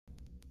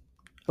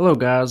Hello,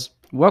 guys.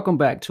 Welcome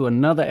back to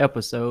another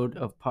episode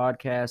of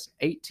Podcast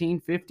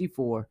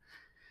 1854.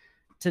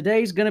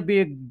 Today's going to be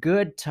a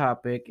good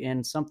topic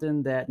and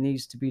something that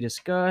needs to be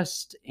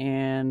discussed,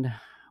 and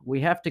we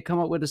have to come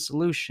up with a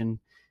solution.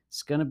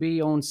 It's going to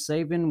be on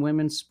saving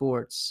women's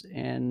sports,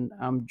 and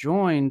I'm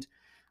joined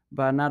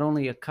by not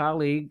only a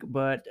colleague,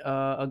 but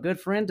a good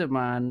friend of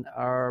mine,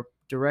 our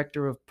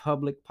Director of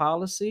Public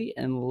Policy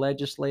and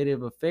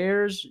Legislative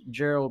Affairs,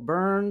 Gerald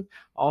Byrne,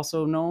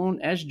 also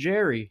known as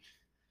Jerry.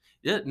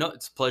 Yeah, no,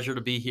 it's a pleasure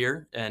to be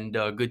here and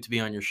good to be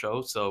on your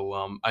show.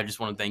 So I just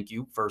want to thank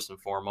you first and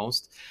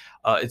foremost.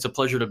 It's a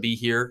pleasure to be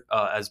here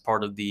as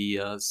part of the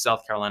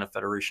South Carolina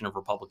Federation of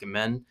Republican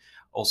Men.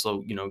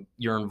 Also,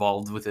 you're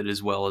involved with it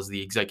as well as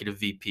the executive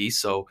VP.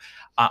 So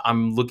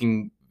I'm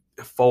looking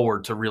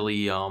forward to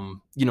really,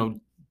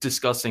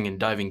 discussing and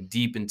diving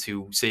deep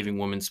into saving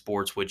women's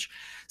sports, which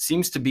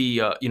seems to be,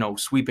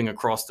 sweeping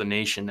across the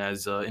nation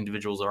as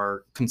individuals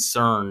are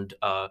concerned,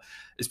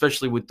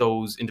 especially with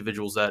those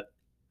individuals that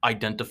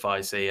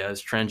identify, say,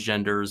 as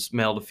transgenders,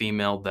 male to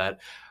female, that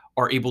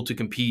are able to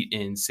compete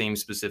in same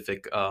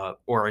specific,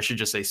 or I should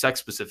just say sex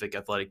specific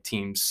athletic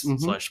teams Hmm.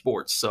 slash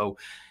sports. So,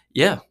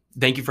 yeah,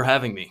 thank you for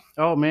having me.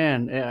 Oh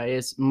man, yeah,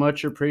 it's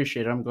much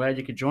appreciated. I'm glad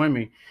you could join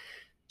me.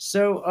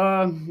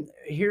 So,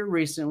 here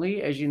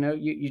recently, as you know,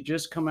 you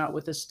just come out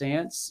with a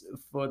stance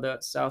for the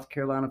South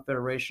Carolina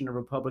Federation of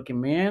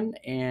Republican Men,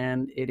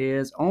 and it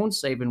is on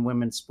saving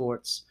women's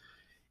sports.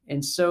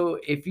 And so,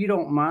 if you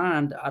don't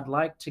mind, I'd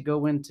like to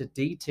go into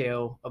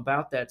detail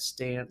about that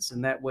stance,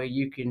 and that way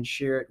you can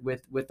share it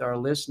with our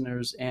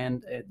listeners,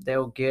 and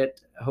they'll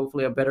get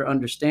hopefully a better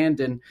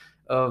understanding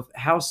of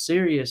how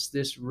serious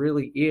this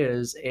really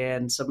is,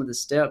 and some of the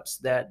steps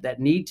that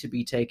need to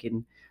be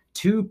taken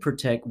to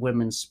protect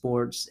women's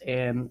sports.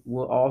 And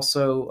we'll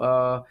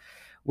also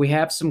we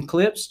have some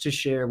clips to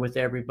share with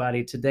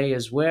everybody today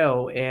as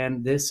well,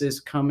 and this is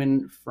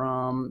coming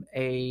from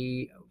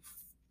a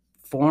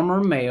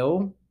former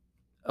male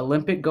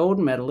Olympic gold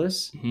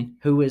medalist Mhm.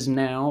 who is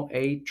now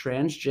a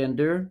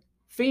transgender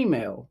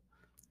female.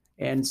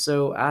 And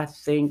so I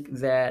think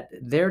that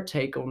their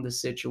take on the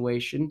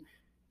situation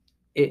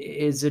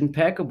is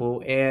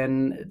impeccable.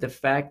 And the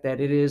fact that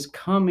it is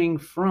coming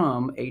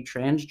from a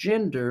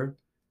transgender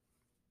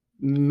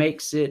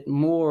makes it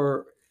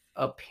more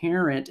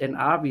apparent and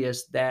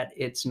obvious that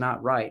it's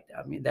not right.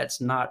 I mean,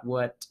 that's not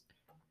what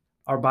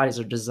our bodies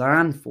are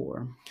designed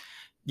for.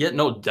 Yeah,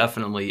 no,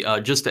 definitely.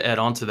 Just to add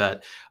on to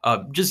that,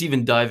 just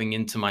even diving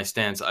into my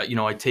stance,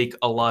 I take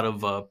a lot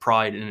of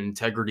pride and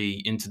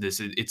integrity into this.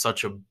 It's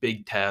such a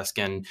big task,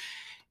 and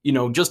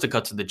just to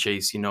cut to the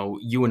chase,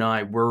 you and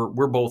I,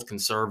 we're both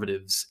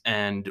conservatives,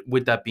 and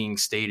with that being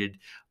stated,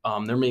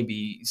 there may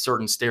be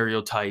certain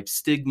stereotypes,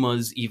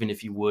 stigmas, even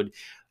if you would,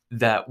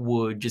 that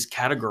would just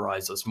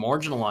categorize us,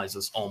 marginalize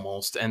us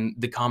almost. And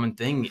the common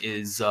thing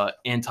is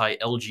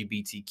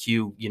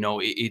anti-LGBTQ.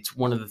 It's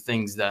one of the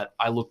things that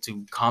I look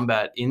to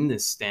combat in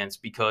this stance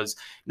because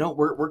no,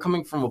 we're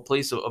coming from a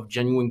place of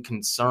genuine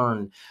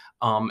concern.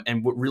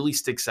 And what really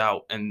sticks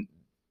out, and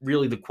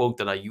really the quote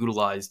that I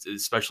utilized,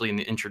 especially in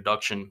the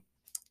introduction,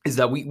 is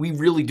that we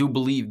really do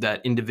believe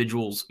that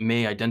individuals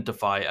may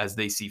identify as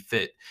they see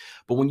fit.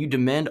 But when you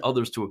demand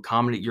others to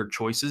accommodate your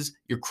choices,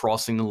 you're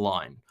crossing the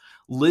line.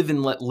 Live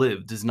and let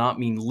live does not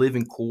mean live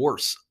and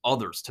coerce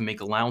others to make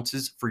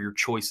allowances for your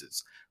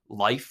choices.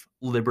 Life,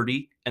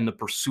 liberty, and the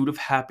pursuit of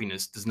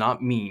happiness does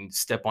not mean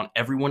step on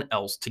everyone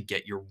else to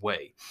get your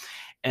way.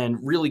 And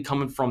really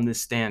coming from this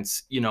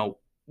stance,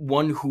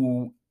 one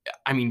who,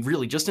 I mean,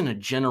 really just in a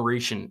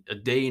generation, a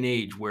day and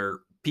age where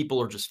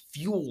people are just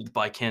fueled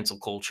by cancel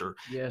culture,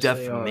 Yes, they are.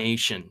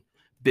 defamation,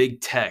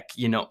 big tech,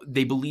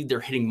 they believe they're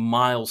hitting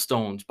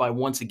milestones by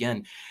once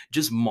again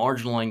just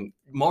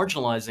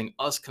marginalizing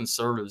us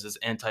conservatives as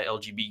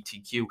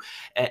anti-LGBTQ.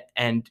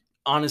 And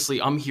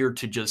honestly, I'm here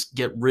to just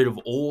get rid of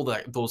all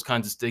those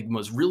kinds of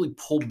stigmas, really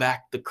pull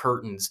back the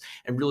curtains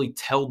and really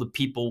tell the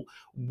people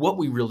what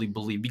we really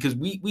believe, because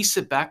we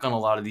sit back on a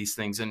lot of these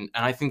things, and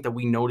I think that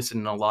we notice it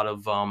in a lot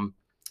of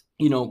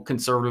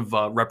conservative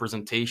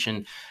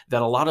representation,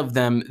 that a lot of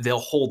them, they'll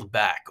hold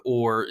back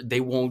or they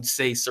won't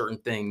say certain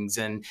things,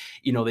 and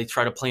they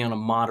try to play on a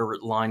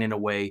moderate line in a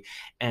way,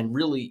 and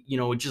really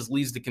it just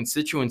leaves the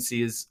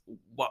constituency is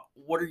what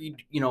are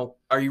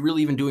are you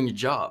really even doing your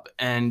job?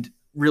 And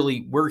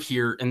really, we're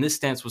here, and this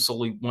stance was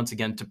solely once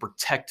again to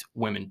protect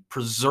women,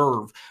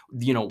 preserve,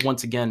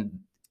 once again,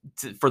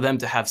 for them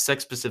to have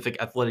sex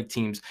specific athletic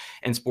teams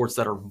and sports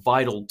that are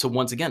vital to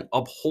once again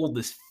uphold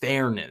this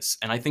fairness.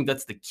 And I think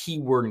that's the key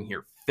word in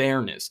here,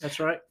 fairness,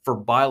 That's right. for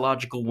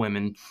biological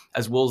women,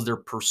 as well as their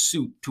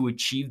pursuit to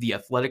achieve the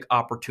athletic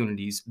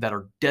opportunities that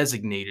are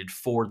designated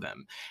for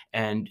them.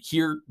 And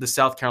here, the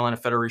South Carolina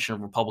Federation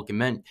of Republican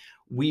Men,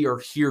 we are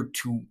here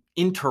to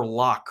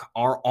interlock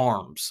our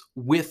arms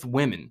with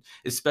women,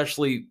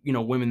 especially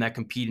women that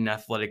compete in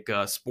athletic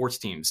sports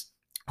teams,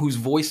 whose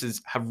voices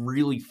have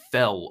really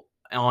fell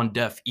on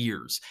deaf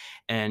ears.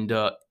 And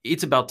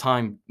it's about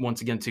time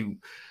once again to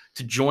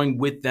join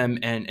with them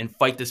and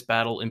fight this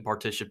battle in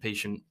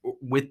participation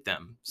with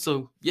them.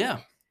 So yeah.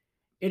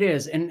 It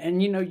is,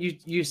 and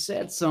you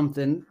said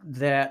something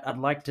that I'd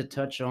like to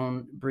touch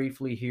on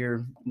briefly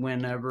here.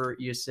 Whenever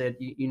you said,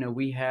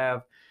 we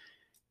have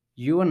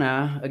you and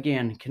I,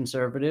 again,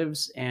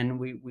 conservatives, and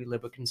we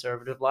live a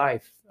conservative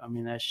life. I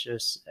mean,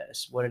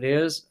 that's what it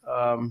is.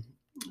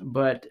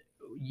 But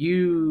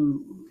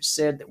you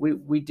said that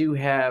we do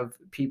have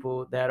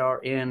people that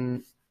are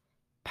in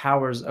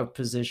powers of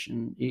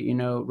position,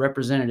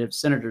 representatives,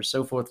 senators,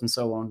 so forth and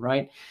so on,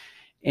 right?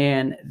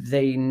 And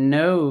they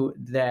know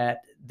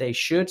that they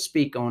should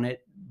speak on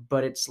it,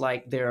 but it's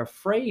like they're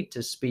afraid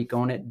to speak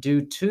on it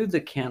due to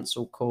the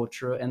cancel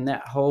culture and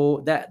that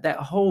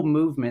whole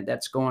movement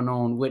that's going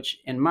on, which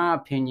in my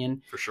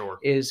opinion For sure.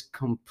 is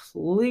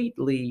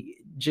completely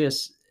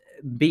just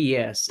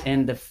BS.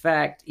 And the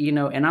fact,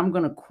 and I'm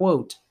going to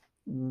quote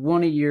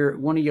one of your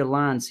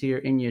lines here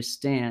in your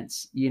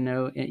stance.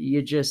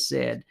 You just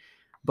said,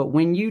 but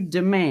when you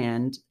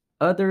demand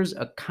others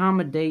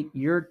accommodate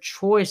your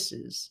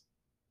choices,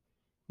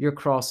 you're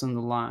crossing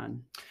the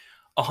line.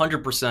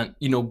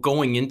 100%.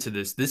 Going into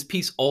this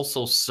piece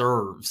also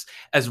serves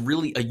as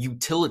really a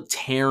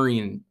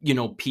utilitarian,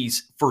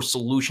 piece for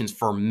solutions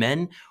for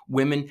men,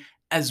 women,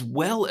 as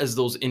well as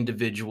those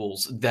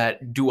individuals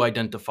that do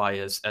identify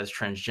as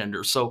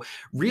transgender. So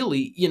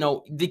really,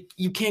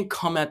 you can't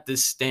come at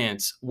this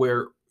stance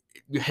where,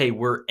 hey,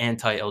 we're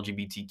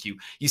anti-LGBTQ.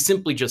 You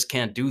simply just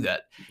can't do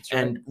that. That's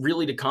right. And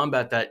really, to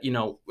combat that,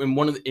 in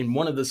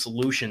one of the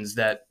solutions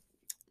that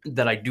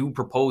I do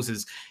propose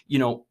is,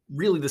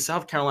 really the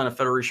South Carolina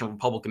Federation of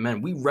Republican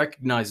Men, we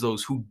recognize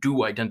those who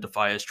do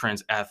identify as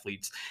trans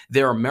athletes.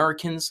 They're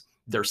Americans,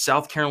 they're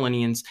South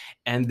Carolinians,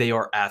 and they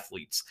are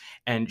athletes.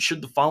 And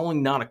should the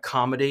following not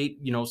accommodate,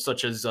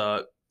 such as,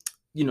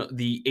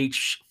 the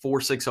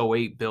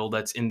H4608 bill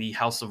that's in the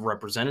House of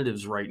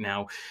Representatives right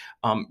now,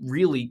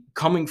 really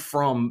coming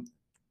from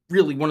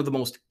really one of the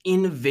most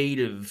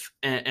innovative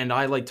and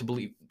I like to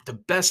believe the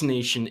best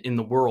nation in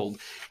the world,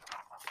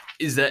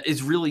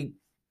 is really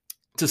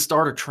to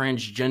start a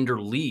transgender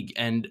league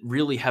and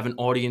really have an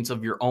audience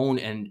of your own,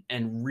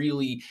 and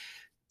really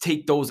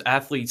take those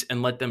athletes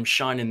and let them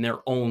shine in their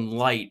own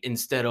light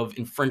instead of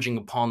infringing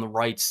upon the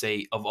rights,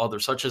 say, of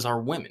others, such as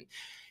our women.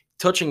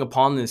 Touching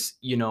upon this,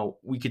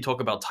 we could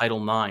talk about Title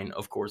IX,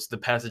 of course. The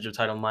passage of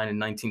Title IX in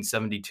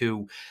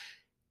 1972,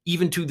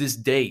 even to this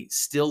day,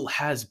 still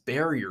has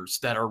barriers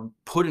that are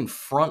put in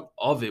front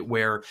of it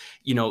where,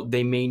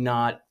 they may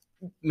not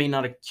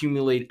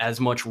accumulate as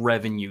much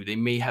revenue. They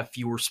may have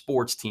fewer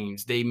sports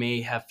teams. They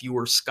may have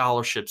fewer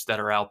scholarships that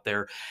are out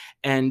there.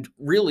 And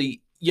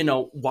really,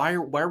 why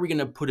are we going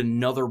to put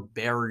another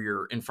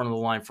barrier in front of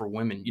the line for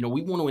women?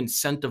 We want to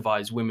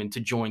incentivize women to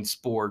join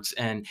sports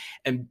and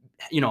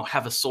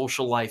have a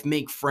social life,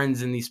 make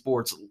friends in these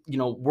sports,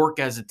 work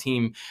as a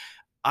team.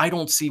 I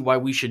don't see why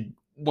we should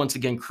once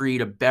again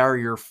create a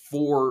barrier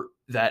for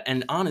that.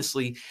 And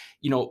honestly,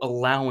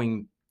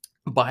 allowing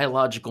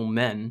biological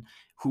men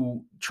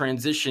who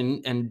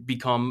transition and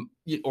become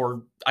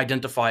or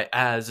identify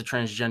as a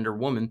transgender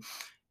woman,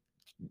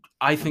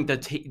 I think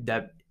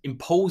that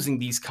imposing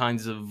these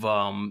kinds of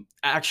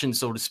actions,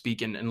 so to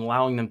speak, and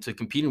allowing them to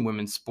compete in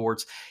women's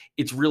sports,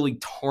 it's really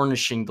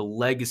tarnishing the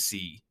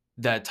legacy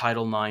that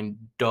Title IX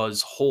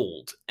does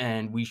hold,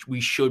 and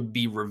we should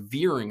be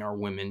revering our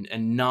women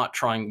and not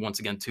trying once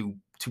again to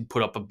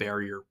put up a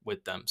barrier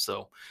with them.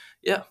 So,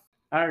 yeah.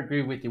 I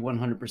agree with you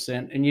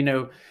 100%.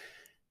 And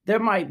there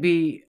might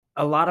be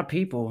a lot of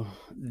people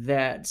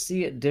that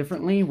see it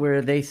differently,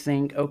 where they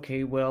think,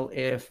 okay, well,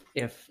 if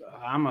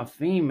I'm a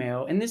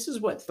female, and this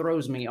is what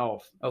throws me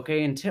off,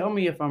 okay, and tell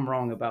me if I'm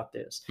wrong about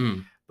this.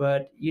 Mm,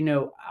 But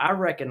I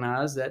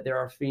recognize that there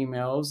are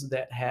females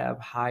that have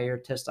higher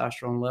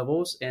testosterone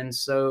levels, and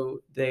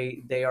so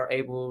they are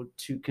able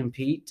to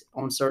compete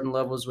on certain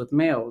levels with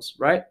males,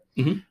 right?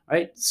 mhm,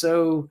 Right.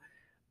 So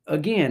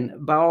again,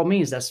 by all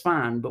means, that's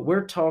fine. But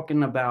we're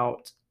talking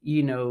about,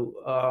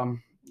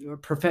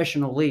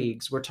 professional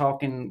leagues. We're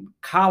talking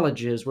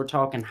colleges. We're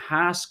talking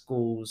high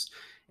schools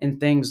and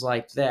things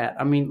like that.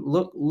 I mean,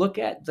 look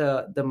at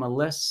the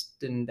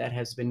molesting that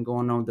has been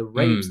going on, the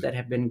rapes mm. that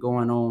have been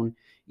going on.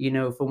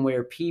 From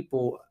where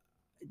people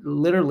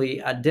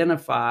literally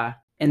identify,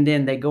 and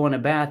then they go in a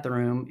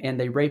bathroom and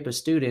they rape a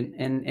student,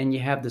 and you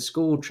have the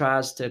school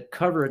tries to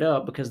cover it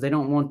up because they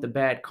don't want the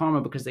bad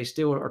karma, because they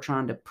still are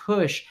trying to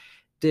push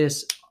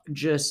this,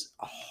 just,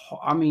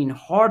 I mean,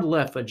 hard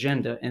left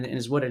agenda, and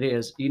is what it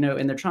is,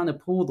 and they're trying to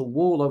pull the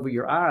wool over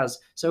your eyes.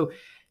 So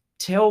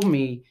tell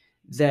me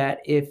that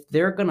if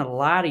they're going to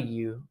lie to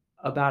you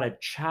about a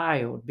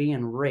child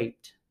being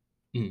raped,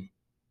 Mm.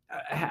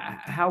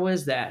 how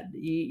is that?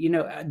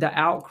 The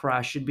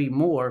outcry should be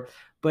more,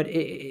 but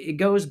it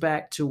goes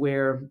back to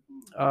where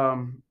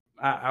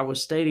I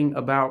was stating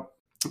about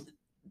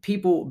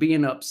people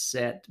being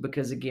upset,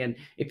 because again,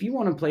 if you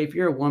want to play, if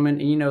you're a woman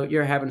and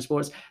you're having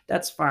sports,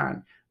 that's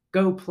fine.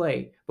 Go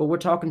play. But we're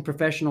talking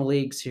professional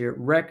leagues here,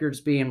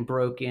 records being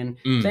broken,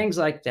 Mm. things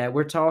like that.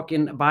 We're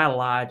talking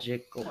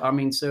biological. I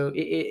mean, so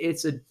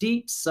it's a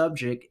deep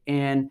subject.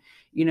 And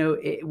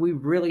we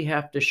really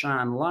have to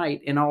shine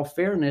light. In all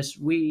fairness,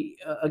 we,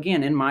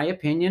 again, in my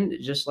opinion,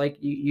 just like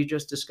you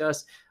just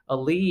discussed, a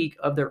league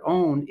of their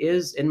own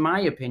is, in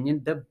my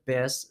opinion, the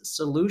best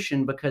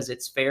solution because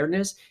it's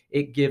fairness.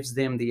 It gives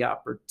them the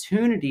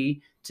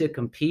opportunity to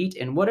compete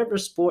in whatever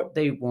sport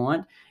they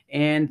want,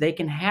 and they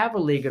can have a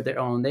league of their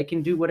own. They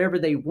can do whatever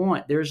they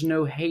want. There's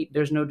no hate,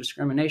 there's no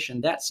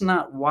discrimination. That's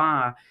not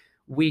why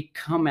we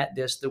come at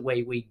this the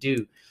way we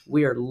do.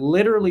 We are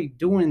literally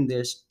doing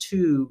this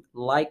to,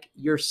 like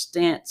your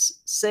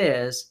stance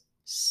says,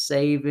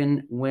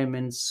 saving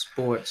women's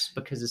sports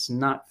because it's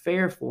not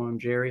fair for them,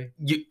 Jerry.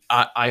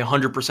 I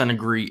 100%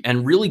 agree.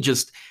 And really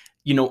just,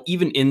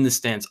 even in the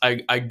stance,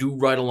 I do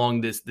right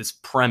along this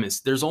premise.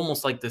 There's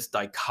almost like this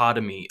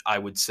dichotomy, I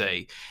would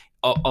say,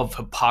 of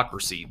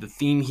hypocrisy. The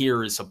theme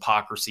here is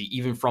hypocrisy,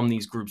 even from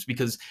these groups,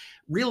 because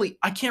really,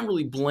 I can't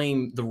really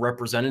blame the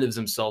representatives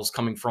themselves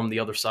coming from the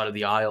other side of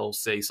the aisle,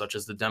 say, such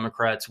as the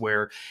Democrats,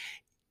 where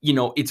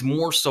it's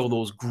more so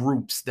those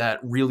groups that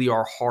really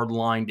are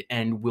hardlined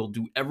and will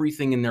do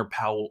everything in their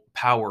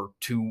power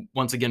to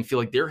once again feel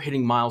like they're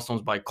hitting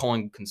milestones by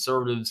calling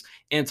conservatives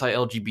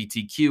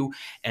anti-LGBTQ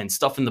and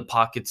stuff in the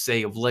pockets,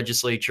 say, of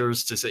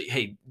legislatures to say,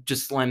 hey,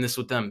 just slam this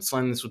with them,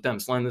 slam this with them,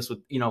 slam this with,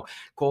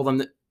 call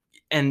them.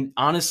 And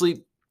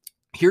honestly,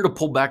 here to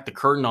pull back the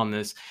curtain on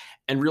this,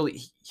 and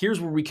really, here's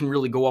where we can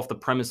really go off the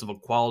premise of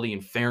equality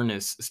and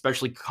fairness,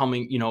 especially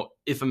coming,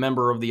 if a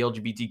member of the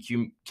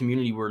LGBTQ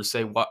community were to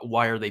say,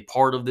 why are they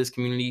part of this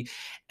community?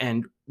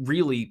 And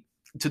really,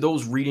 to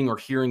those reading or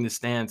hearing the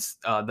stance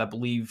that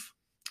believe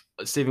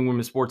saving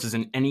women's sports is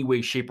in any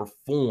way, shape, or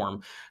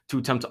form to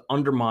attempt to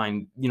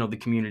undermine, the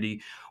community,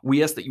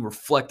 we ask that you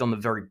reflect on the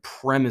very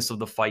premise of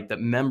the fight that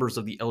members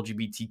of the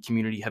LGBT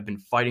community have been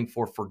fighting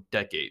for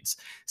decades.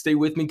 Stay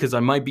with me because I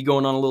might be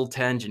going on a little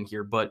tangent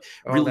here, but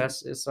really,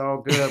 it's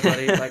all good,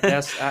 buddy. Like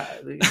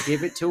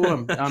give it to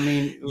them. I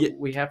mean, yeah,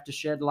 we have to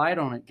shed light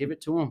on it. Give it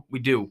to them. We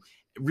do.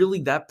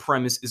 Really, that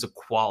premise is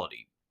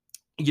equality.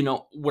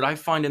 What I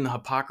find in the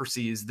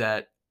hypocrisy is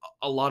that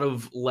a lot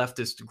of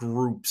leftist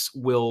groups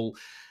will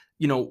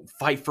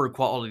fight for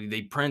equality.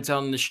 They prance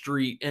out in the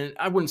street, and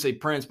I wouldn't say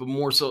prance, but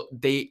more so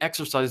they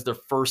exercise their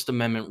First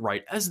Amendment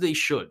right, as they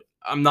should.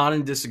 I'm not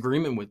in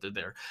disagreement with it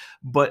there.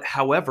 But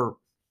however,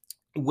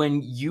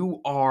 when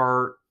you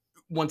are,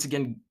 once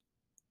again,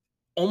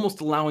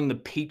 almost allowing the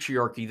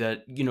patriarchy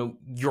that,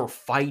 you're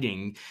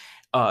fighting,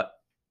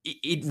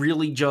 it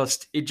really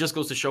just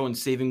goes to show in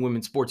saving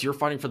women's sports, you're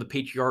fighting for the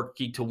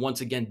patriarchy to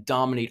once again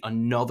dominate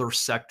another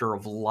sector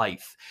of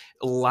life,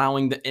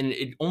 and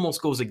it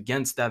almost goes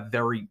against that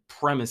very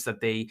premise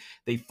that they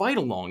fight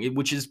along,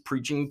 which is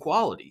preaching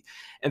equality.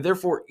 And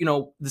therefore,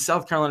 the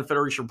South Carolina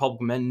Federation of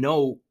Republican Men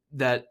know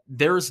that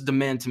there's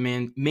demand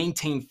to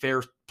maintain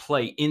fair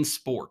play in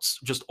sports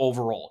just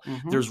overall.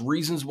 Mm-hmm. There's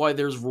reasons why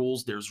there's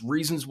rules. There's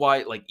reasons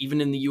why, like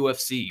even in the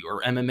UFC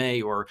or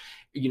MMA or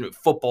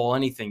football,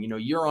 anything,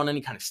 you're on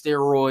any kind of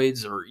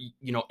steroids or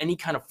any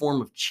kind of form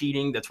of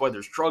cheating. That's why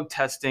there's drug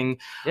testing.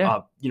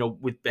 Yeah.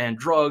 With banned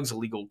drugs,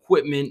 illegal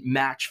equipment,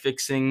 match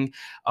fixing.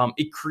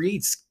 It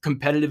creates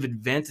competitive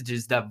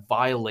advantages that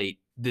violate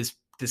this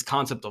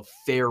concept of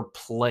fair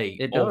play.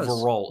 It does.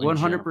 Overall.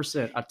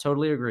 100%. I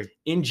totally agree.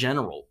 In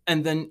general.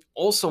 And then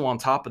also on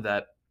top of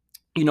that,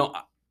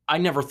 I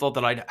never thought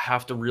that I'd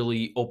have to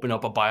really open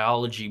up a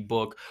biology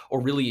book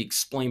or really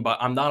explain, but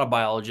I'm not a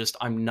biologist.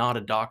 I'm not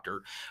a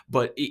doctor,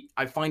 but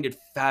I find it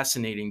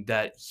fascinating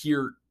that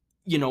here,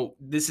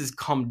 this has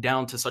come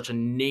down to such a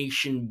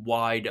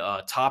nationwide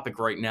topic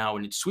right now,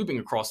 and it's sweeping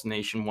across the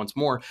nation once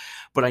more.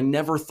 But I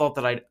never thought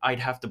that I'd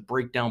have to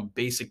break down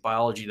basic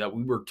biology that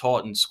we were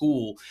taught in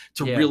school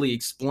to really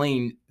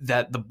explain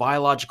that the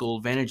biological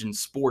advantage in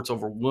sports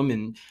over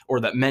women, or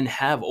that men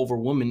have over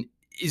women,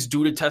 is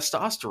due to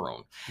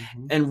testosterone.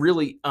 Mm-hmm. And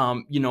really,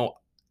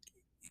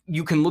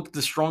 you can look at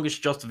the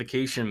strongest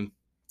justification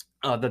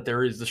that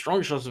there is. The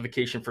strongest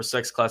justification for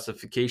sex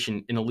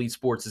classification in elite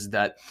sports is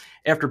that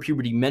after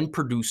puberty, men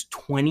produce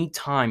 20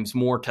 times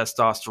more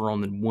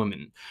testosterone than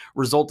women,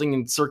 resulting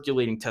in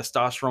circulating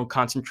testosterone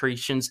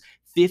concentrations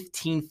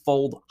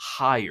 15-fold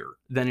higher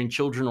than in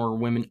children or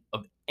women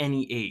of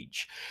any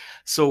age.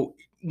 So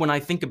when I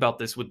think about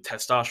this with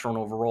testosterone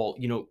overall,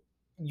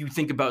 you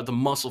think about the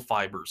muscle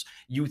fibers,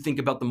 you think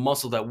about the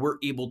muscle that we're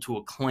able to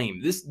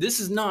acclaim. This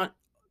is not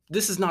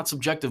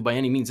subjective by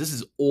any means. This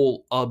is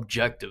all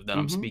objective that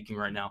I'm speaking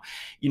right now.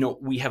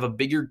 We have a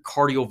bigger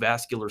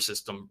cardiovascular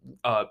system.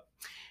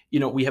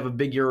 We have a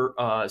bigger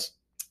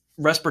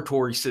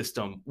respiratory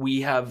system.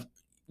 We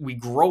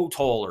grow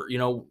taller.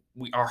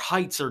 Our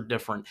heights are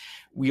different.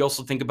 We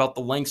also think about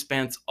the length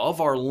spans of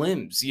our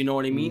limbs. You know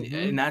what I mean? Mm-hmm.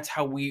 And that's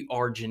how we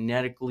are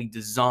genetically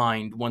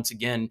designed, once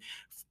again,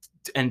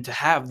 and to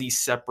have these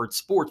separate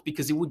sports,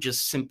 because it would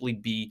just simply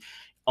be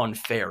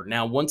unfair.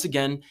 Now, once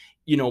again,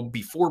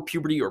 before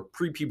puberty or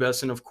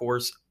prepubescent, of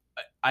course,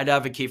 I'd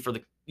advocate for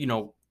the,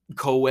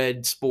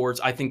 co-ed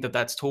sports. I think that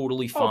that's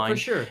totally fine. Oh, for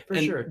sure.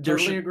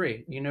 Totally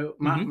agree.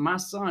 My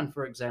son,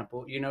 for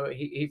example,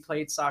 he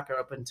played soccer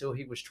up until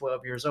he was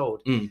 12 years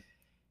old. Mm.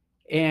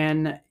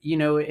 And,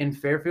 in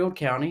Fairfield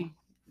County,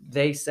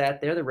 they sat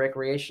there, the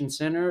recreation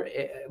center,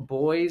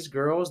 boys,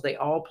 girls, they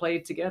all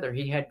played together.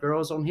 He had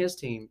girls on his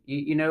team,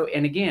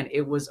 and again,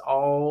 it was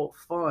all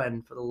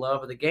fun for the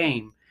love of the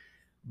game.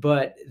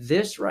 But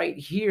this right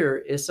here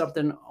is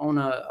something on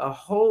a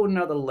whole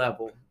nother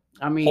level.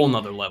 I Whole mean,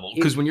 nother level. it,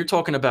 Because when you're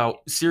talking about,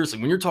 seriously,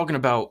 when you're talking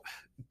about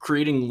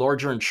creating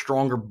larger and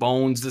stronger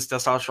bones, this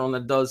testosterone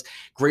that does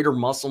greater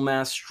muscle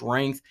mass,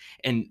 strength,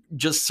 and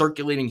just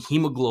circulating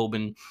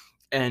hemoglobin,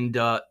 and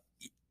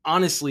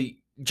honestly,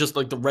 just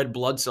like the red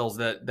blood cells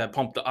that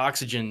pump the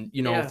oxygen,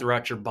 yeah,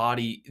 throughout your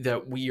body,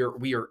 that we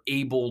are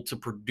able to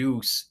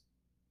produce.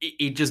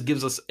 It just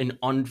gives us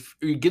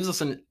it gives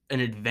us an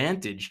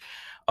advantage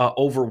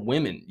over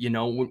women.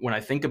 When I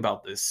think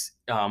about this,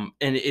 and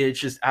it's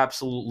just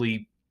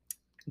absolutely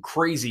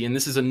crazy. And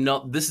this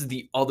is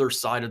the other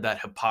side of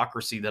that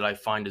hypocrisy that I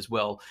find as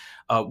well,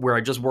 where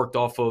I just worked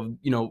off of,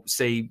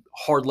 say,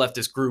 hard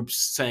leftist groups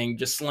saying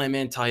just slam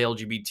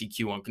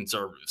anti-LGBTQ on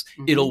conservatives,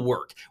 hmm it'll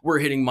work, we're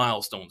hitting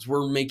milestones,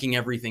 we're making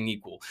everything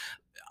equal.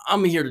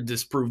 I'm here to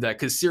disprove that,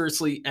 because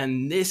seriously,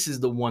 and this is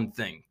the one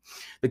thing,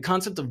 the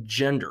concept of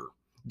gender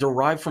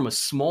derived from a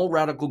small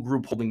radical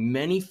group holding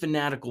many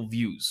fanatical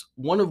views,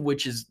 one of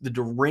which is the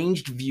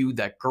deranged view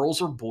that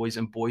girls are boys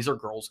and boys are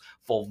girls,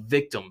 fall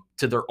victim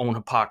to their own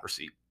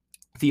hypocrisy.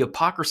 The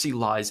hypocrisy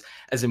lies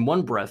as, in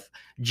one breath,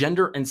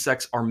 gender and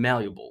sex are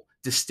malleable,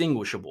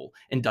 distinguishable,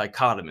 and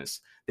dichotomous.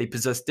 They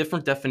possess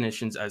different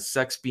definitions, as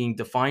sex being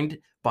defined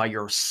by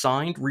your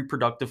assigned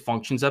reproductive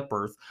functions at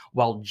birth,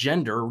 while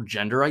gender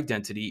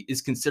identity,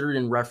 is considered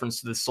in reference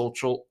to the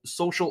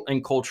social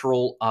and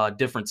cultural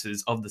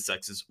differences of the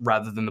sexes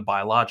rather than the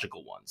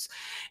biological ones.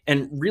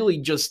 And really,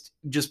 just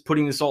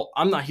putting this all,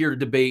 I'm not here to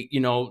debate,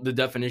 the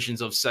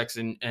definitions of sex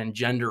and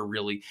gender.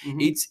 Really, hmm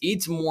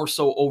it's more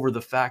so over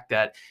the fact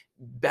that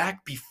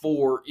back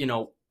before,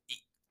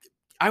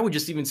 I would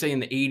just even say in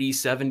the 80s,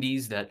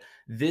 70s, that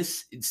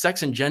this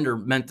sex and gender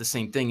meant the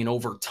same thing. And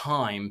over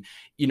time,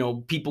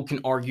 people can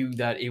argue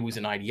that it was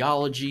an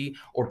ideology,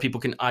 or people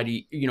can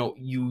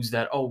use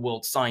that, oh, well,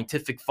 it's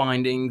scientific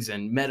findings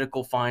and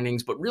medical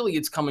findings, but really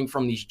it's coming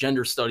from these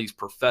gender studies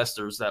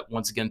professors that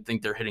once again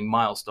think they're hitting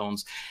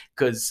milestones,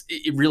 because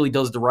it really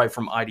does derive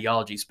from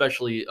ideology,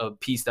 especially a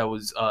piece that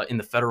was in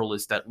the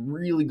Federalist that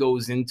really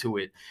goes into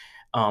it.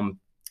 Um,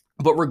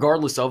 but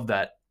regardless of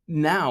that,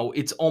 now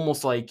it's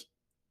almost like,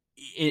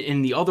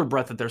 in the other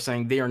breath, that they're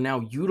saying they are now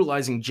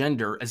utilizing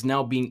gender as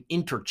now being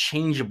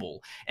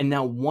interchangeable and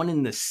now one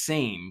in the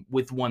same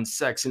with one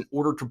sex, in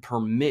order to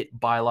permit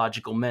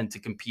biological men to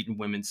compete in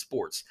women's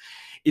sports.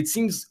 It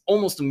seems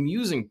almost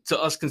amusing to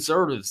us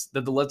conservatives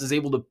that the left is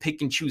able to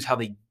pick and choose how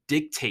they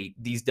dictate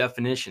these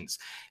definitions,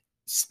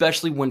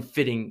 especially when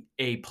fitting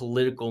a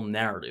political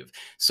narrative.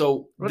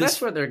 So Well, that's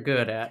this, what they're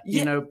good at,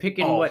 yeah,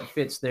 picking oh, what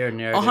fits their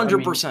narrative. I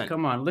mean, 100%.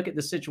 come on, look at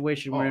the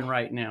situation we're Oh, in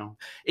right now.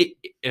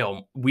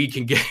 we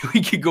can get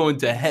we could go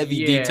into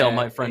heavy detail, Yeah,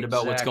 my friend,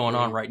 about what's going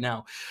on exactly. right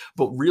now.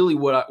 But really,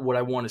 what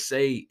I want to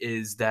say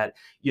is that,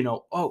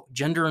 oh,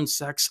 gender and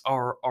sex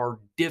are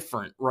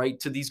different, right,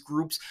 to these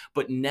groups,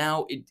 but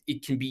now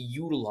it can be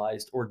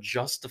utilized or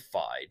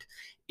justified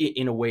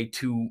in a way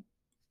to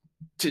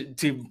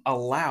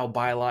allow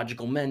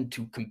biological men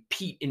to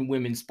compete in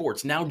women's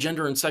sports. Now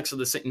gender and sex are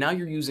the same. Now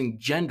you're using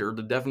gender,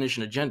 the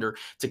definition of gender,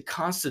 to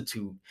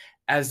constitute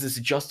as this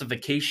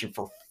justification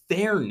for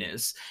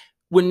fairness,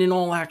 when in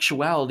all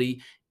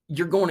actuality,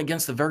 you're going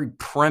against the very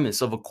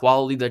premise of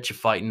equality that you're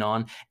fighting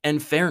on,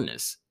 and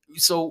fairness.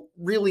 So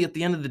really, at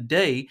the end of the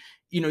day,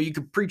 you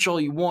could preach all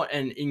you want,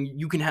 and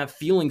you can have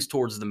feelings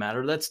towards the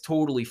matter. That's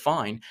totally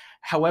fine.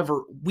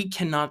 However, we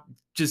cannot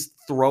just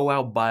throw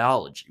out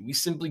biology. We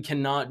simply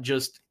cannot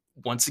just,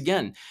 once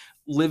again,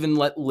 live and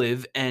let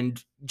live,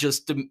 and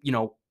just,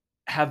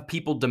 have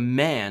people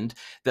demand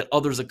that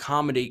others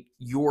accommodate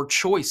your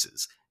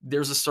choices.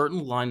 There's a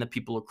certain line that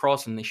people are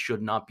crossing they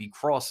should not be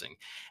crossing.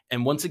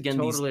 And once again,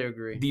 Totally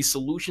agree. these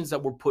solutions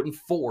that we're putting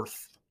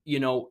forth,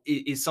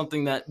 is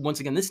something that, once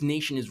again, this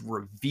nation is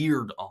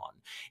revered on,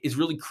 is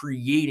really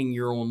creating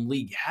your own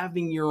league,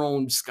 having your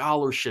own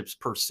scholarships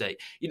per se.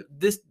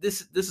 This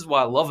is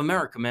why I love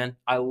America, man.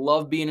 I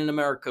love being in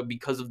America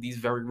because of these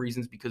very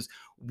reasons, because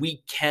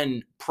we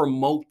can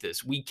promote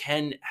this. We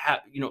can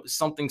have,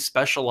 something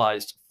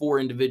specialized for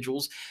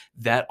individuals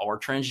that are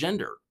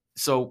transgender.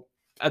 So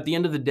at the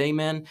end of the day,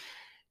 man,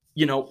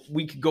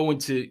 we could go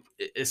into,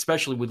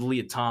 especially with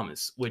Leah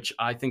Thomas, which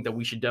I think that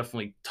we should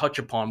definitely touch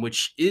upon,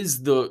 which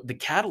is the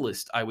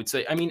catalyst, I would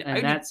say. I mean,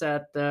 And that's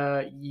at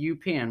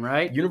UPenn,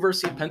 right?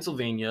 University of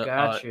Pennsylvania.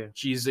 Gotcha.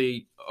 She's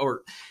the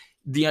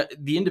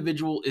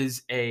individual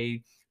is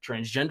a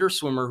transgender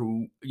swimmer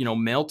who,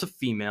 male to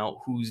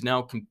female, who's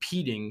now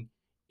competing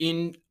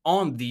in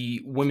on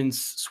the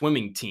women's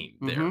swimming team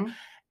there. hmm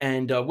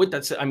And with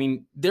that said, I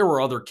mean, there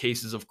were other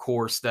cases, of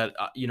course, that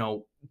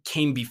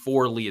came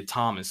before Leah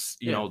Thomas.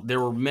 Yeah. There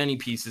were many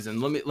pieces,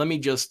 and let me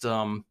just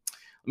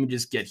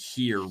get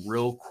here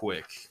real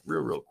quick,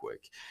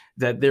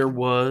 that there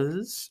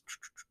was.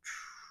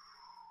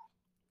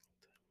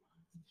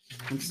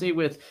 And see,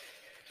 with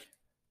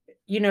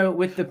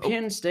With the Oh,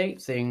 Penn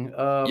State thing,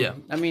 yeah.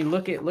 I mean,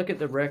 look at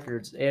the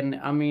records, and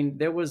I mean,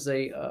 there was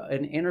a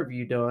an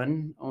interview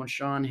done on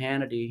Sean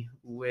Hannity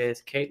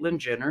with Caitlyn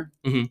Jenner,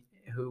 Mhm.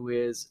 who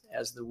is,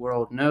 as the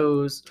world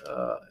knows,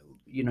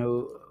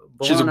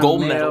 She's a born a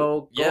gold medal,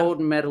 male yeah,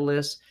 gold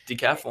medalist.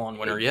 decathlon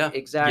winner, yeah, yeah,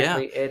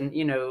 Exactly, and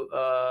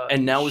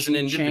and now as an she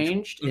individual.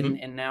 changed, Mhm.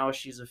 and now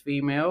she's a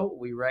female.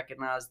 We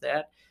recognize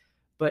that,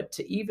 but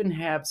to even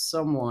have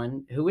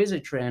someone who is a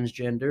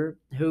transgender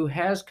who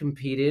has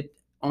competed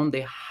on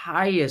the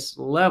highest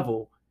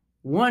level,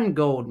 won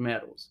gold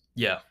medals,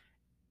 Yeah.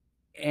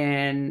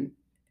 and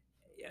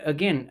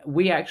again,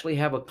 we actually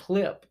have a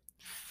clip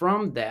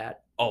from that.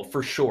 Oh,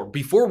 for sure.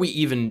 Before we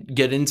even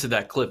get into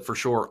that clip, for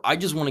sure, I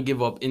just want to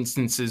give up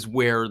instances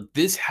where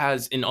this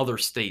has in other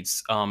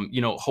states.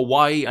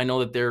 Hawaii. I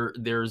know that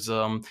there's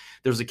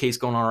a case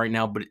going on right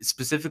now, but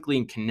specifically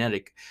in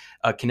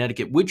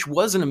Connecticut, which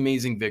was an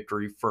amazing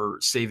victory for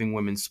saving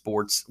women's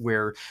sports,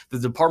 where the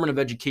Department of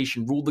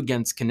Education ruled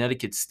against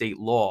Connecticut state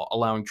law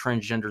allowing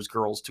transgenders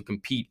girls to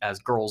compete as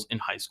girls in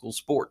high school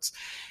sports.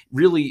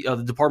 Really, the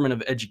Department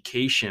of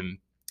Education,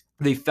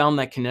 they found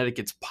that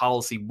Connecticut's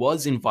policy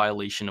was in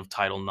violation of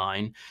Title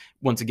IX.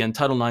 Once again,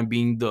 Title IX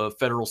being the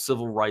federal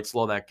civil rights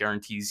law that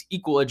guarantees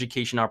equal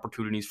education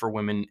opportunities for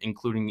women,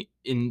 including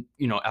in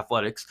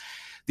athletics.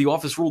 The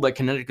office ruled that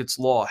Connecticut's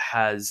law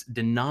has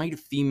denied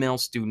female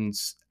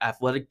students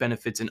athletic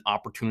benefits and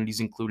opportunities,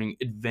 including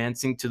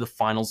advancing to the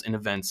finals in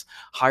events,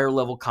 higher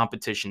level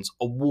competitions,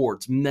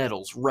 awards,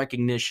 medals,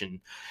 recognition,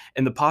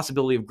 and the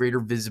possibility of greater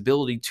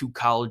visibility to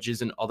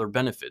colleges and other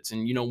benefits.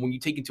 And when you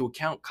take into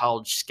account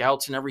college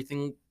scouts and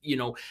everything,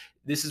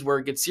 this is where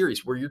it gets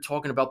serious, where you're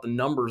talking about the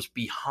numbers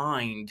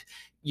behind,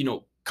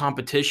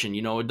 competition.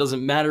 It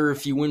doesn't matter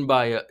if you win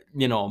by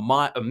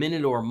a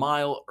minute or a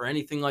mile or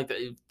anything like that.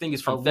 I think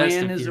it's A from Fast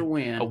win and is a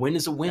Furious. A win. win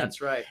is a win.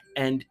 That's right.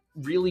 And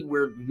really,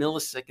 where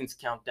milliseconds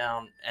count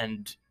down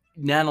and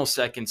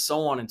nanoseconds,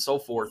 so on and so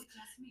forth,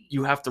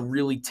 you have to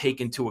really take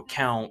into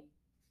account,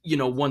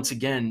 once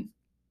again,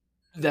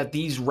 that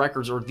these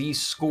records or these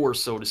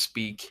scores, so to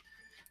speak,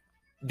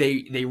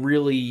 they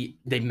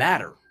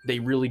matter. They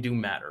really do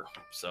matter.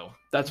 So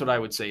that's what I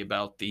would say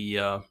about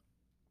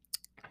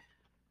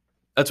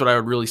that's what I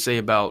would really say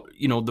about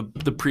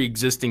the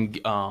pre-existing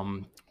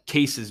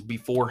cases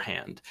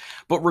beforehand.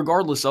 But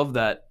regardless of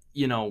that,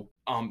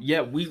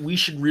 yeah, we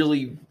should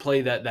really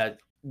play that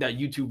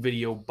YouTube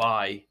video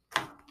by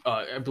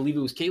I believe it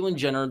was Caitlyn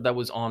Jenner that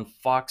was on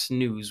Fox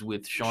News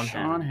with Sean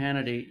Sean Hannity.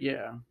 Hannity,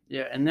 yeah,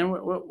 yeah, and then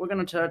we're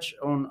going to touch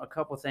on a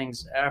couple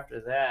things after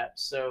that.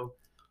 So,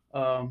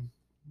 um,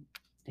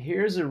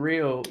 here's a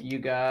reel, you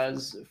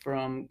guys,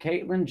 from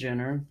Caitlyn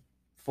Jenner,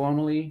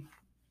 formerly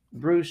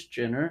Bruce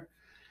Jenner,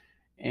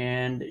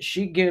 and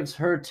she gives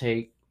her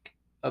take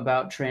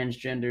about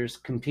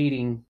transgenders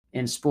competing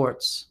in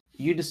sports.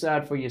 You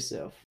decide for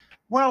yourself.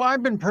 Well,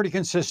 I've been pretty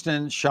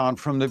consistent, Sean,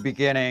 from the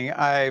beginning.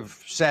 I've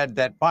said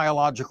that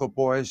biological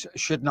boys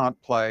should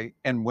not play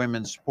in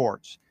women's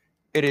sports.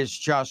 It is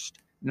just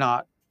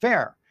not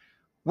fair.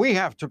 We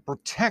have to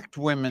protect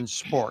women's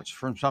sports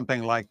from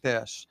something like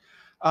this.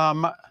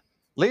 Um,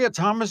 Leah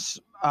Thomas,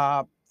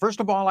 first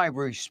of all, I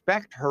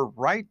respect her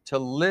right to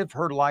live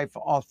her life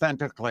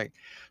authentically.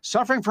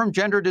 Suffering from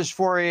gender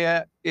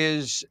dysphoria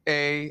is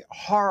a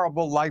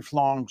horrible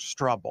lifelong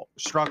struggle,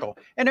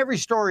 and every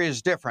story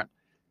is different.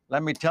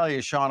 Let me tell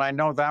you, Sean, I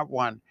know that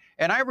one.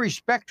 And I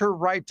respect her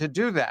right to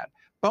do that.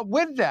 But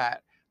with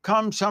that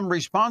comes some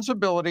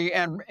responsibility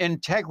and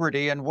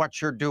integrity in what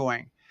you're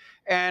doing.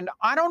 And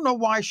I don't know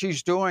why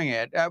she's doing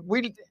it.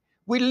 We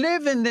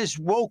live in this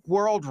woke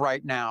world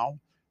right now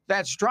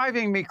that's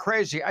driving me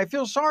crazy. I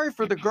feel sorry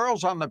for the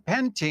girls on the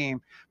Penn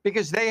team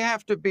because they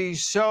have to be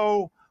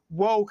so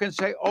woke and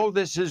say, "Oh,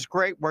 this is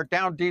great." We're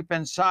down deep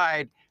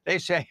inside.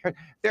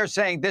 They're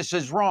saying this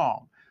is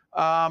wrong.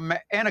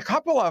 And a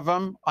couple of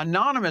them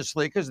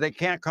anonymously, because they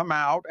can't come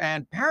out,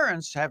 and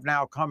parents have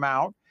now come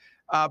out,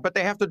 but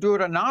they have to do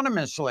it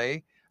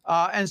anonymously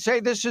and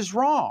say this is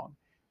wrong.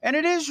 And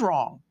it is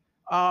wrong.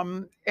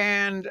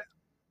 And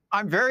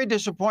I'm very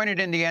disappointed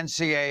in the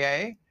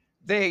NCAA.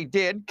 They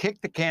did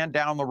kick the can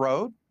down the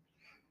road.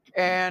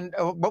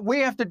 But we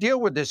have to deal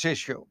with this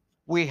issue.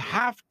 We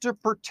have to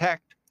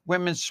protect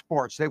women's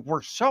sports. They've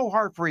worked so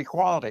hard for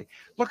equality.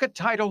 Look at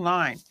Title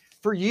IX.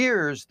 For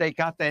years, they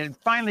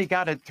finally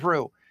got it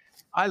through.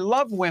 I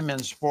love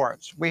women's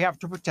sports. We have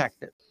to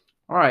protect it.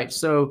 All right.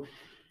 So,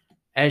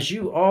 as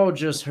you all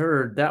just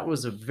heard, that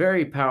was a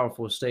very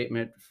powerful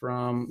statement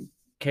from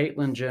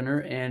Caitlyn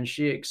Jenner, and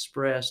she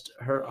expressed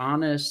her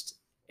honest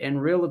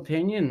and real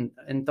opinion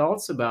and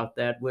thoughts about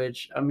that,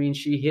 which, I mean,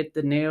 she hit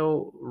the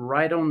nail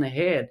right on the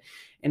head.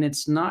 And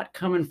it's not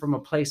coming from a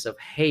place of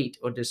hate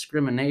or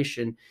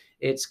discrimination,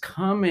 it's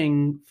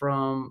coming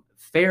from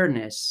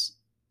fairness.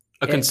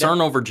 A concern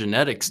over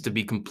genetics, to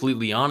be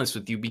completely honest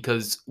with you,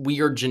 because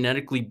we are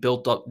genetically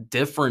built up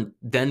different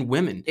than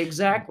women.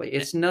 Exactly.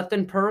 It's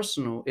nothing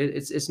personal.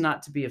 It's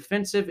not to be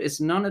offensive.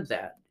 It's none of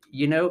that.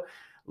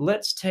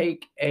 Let's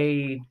take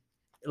a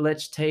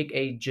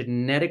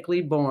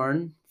genetically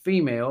born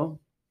female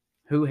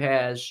who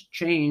has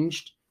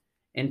changed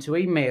into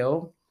a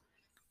male,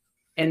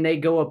 and they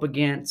go up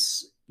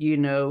against,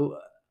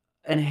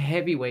 a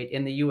heavyweight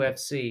in the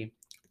UFC.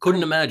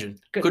 Couldn't imagine.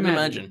 Couldn't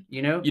imagine.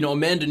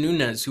 Amanda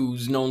Nunes,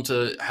 who's known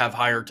to have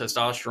higher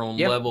testosterone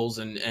Yep. levels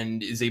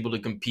and is able to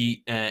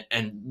compete,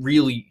 and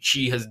really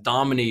she has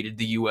dominated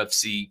the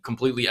UFC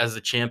completely as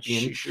a champion.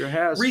 She sure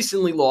has.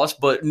 Recently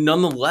lost, but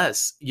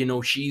nonetheless,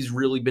 she's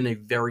really been a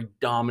very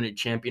dominant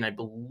champion. I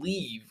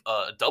believe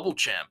a double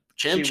champ.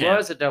 She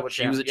was a double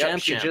champ. She was a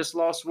champ. She just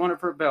lost one of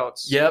her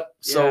belts. Yep.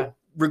 So Yeah.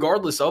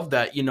 regardless of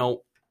that,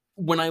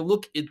 when I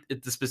look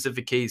at the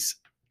specific case,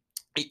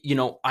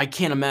 I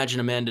can't imagine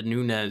Amanda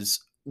Nunes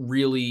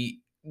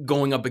really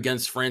going up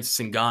against Francis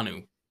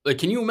Ngannou. Like,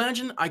 can you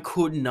imagine? I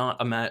could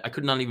not imagine. I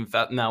could not even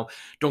fathom. Now,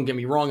 don't get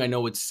me wrong. I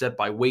know it's set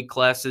by weight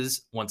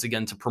classes, once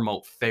again, to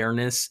promote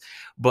fairness.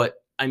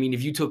 But I mean,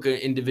 if you took an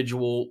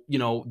individual,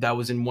 that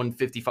was in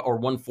 155 or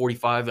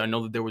 145, I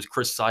know that there was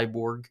Chris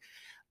Cyborg.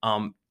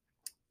 A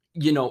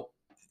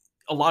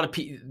lot of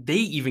people, they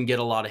even get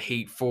a lot of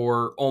hate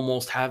for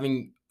almost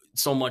having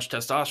so much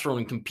testosterone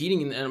and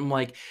competing. And I'm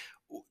like,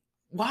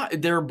 why?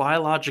 They're a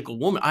biological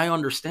woman. I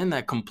understand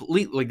that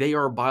completely. Like, they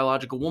are a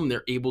biological woman.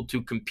 They're able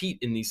to compete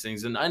in these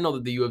things. And I know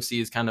that the UFC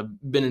has kind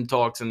of been in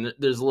talks and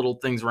there's little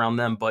things around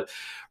them. But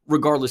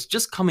regardless,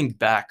 just coming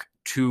back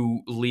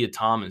to Lia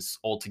Thomas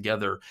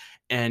altogether.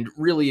 And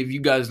really, if you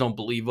guys don't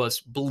believe us,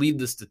 believe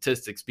the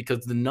statistics,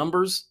 because the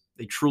numbers,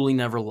 they truly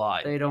never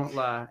lie. They don't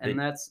lie. And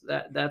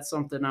that's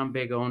something I'm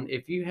big on.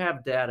 If you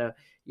have data,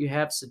 you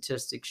have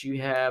statistics,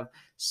 you have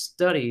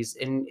studies,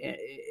 and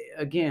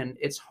again,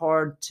 it's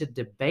hard to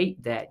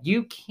debate that.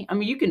 You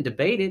can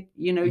debate it,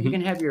 you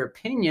can have your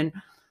opinion,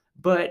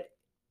 but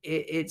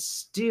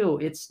it's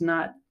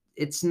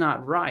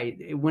not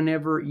right.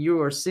 Whenever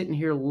you are sitting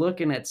here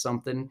looking at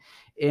something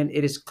and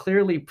it is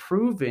clearly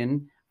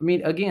proven,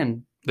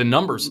 again, the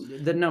numbers.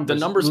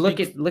 Look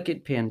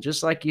at Penn,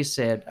 just like you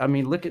said.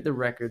 Look at the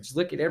records.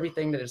 Look at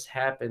everything that has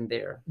happened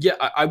there. Yeah,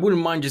 I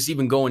wouldn't mind just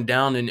even going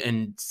down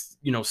and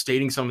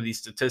stating some of these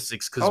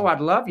statistics. I'd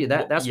love you.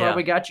 That's why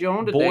we got you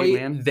on today,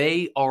 man.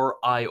 They are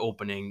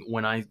eye-opening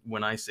when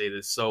I say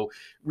this. So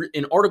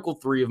in Article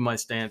 3 of my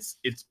stance,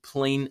 it's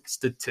plain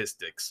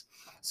statistics.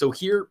 So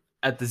here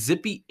at the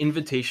Zippy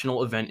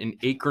Invitational event in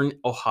Akron,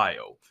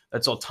 Ohio,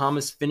 that's all.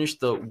 Thomas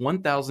finished the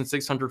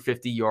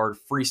 1,650-yard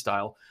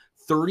freestyle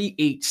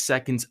 38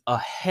 seconds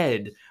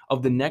ahead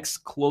of the next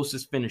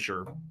closest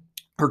finisher,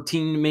 her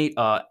teammate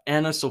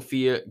Anna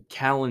Sophia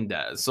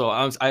Calendaz. So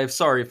I'm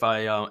sorry if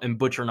I am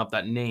butchering up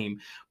that name,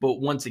 but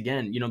once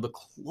again, the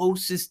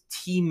closest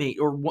teammate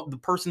or the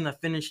person that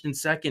finished in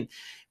second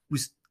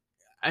was,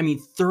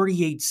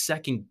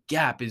 38-second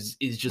gap is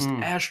just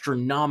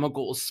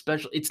astronomical.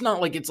 Especially, it's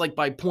not like it's like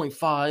by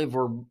 0.5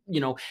 or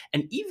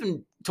and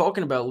even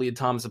talking about Lia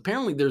Thomas,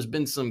 apparently there's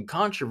been some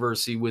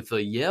controversy with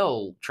a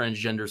Yale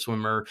transgender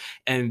swimmer,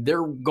 and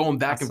they're going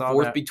back and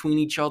forth between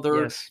each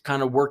other,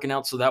 kind of working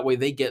out so that way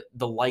they get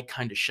the light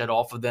kind of shed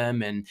off of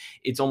them, and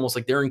it's almost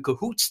like they're in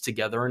cahoots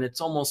together, and it's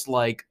almost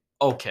like,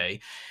 okay.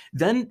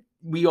 Then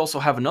we also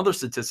have another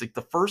statistic.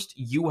 The first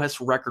U.S.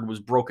 record was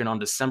broken on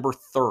December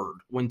 3rd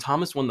when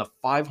Thomas won the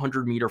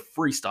 500-meter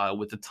freestyle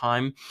with a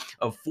time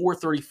of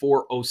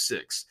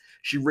 4:34.06.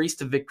 She raced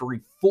to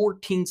victory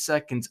 14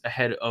 seconds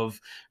ahead of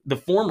the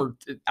former,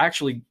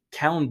 actually,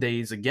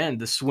 Calendaz, again,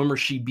 the swimmer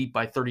she beat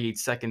by 38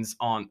 seconds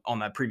on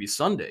that previous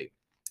Sunday.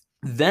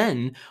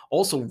 Then,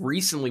 also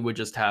recently, what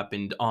just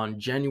happened on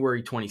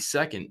January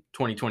 22nd,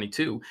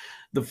 2022,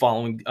 the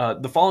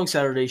following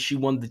Saturday, she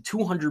won the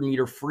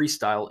 200-meter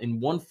freestyle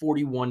in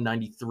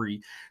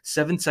 1:41.93,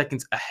 7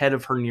 seconds ahead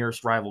of her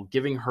nearest rival,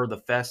 giving her the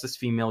fastest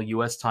female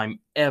U.S. time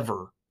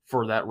ever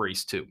for that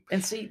race too.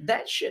 And see,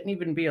 that shouldn't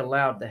even be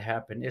allowed to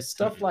happen. It's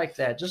stuff like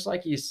that, just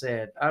like you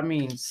said.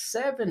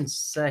 7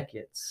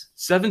 seconds.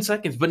 7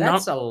 seconds, but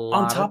that's not a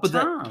lot on top of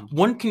time. That.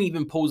 One can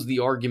even pose the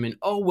argument,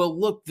 oh well,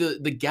 look,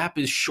 the gap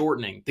is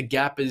shortening. The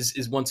gap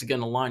is once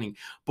again aligning.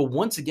 But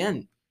once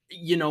again,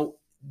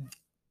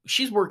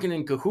 she's working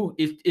in cahoots.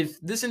 If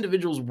this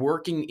individual's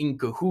working in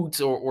cahoots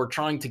or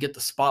trying to get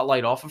the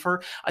spotlight off of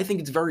her, I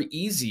think it's very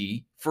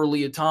easy for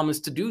Lia Thomas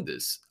to do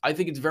this. I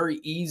think it's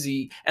very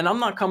easy, and I'm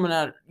not coming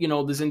at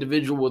this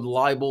individual with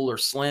libel or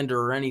slander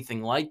or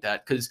anything like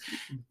that, because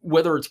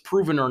whether it's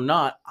proven or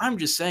not, I'm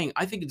just saying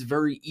I think it's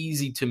very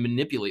easy to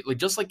manipulate. Like,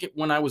 just like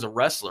when I was a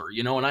wrestler,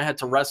 and I had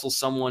to wrestle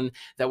someone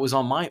that was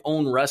on my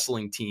own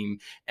wrestling team,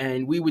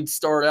 and we would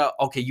start out,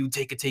 okay, you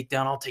take a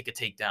takedown, I'll take a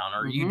takedown,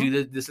 or you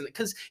do this and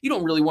because you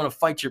don't really want to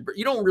fight you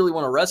don't really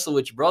want to wrestle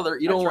with your brother.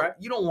 You don't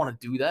want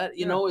to do that.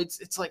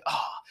 It's like,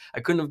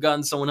 I couldn't have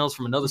gotten someone else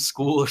from another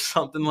school or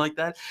something like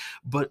that.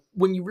 But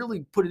when you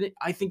really put it in,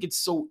 I think it's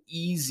so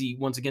easy,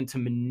 once again, to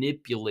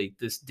manipulate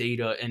this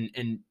data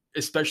and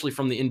especially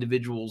from the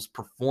individual's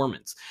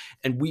performance.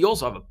 And we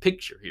also have a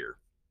picture here.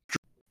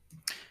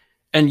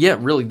 And yeah,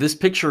 really, this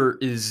picture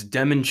is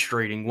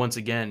demonstrating once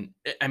again.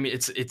 I mean,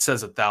 it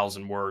says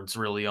 1,000 words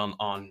really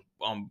on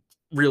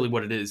really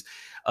what it is.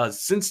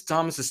 Since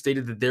Thomas has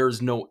stated that there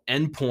is no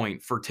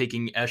endpoint for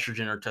taking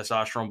estrogen or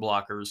testosterone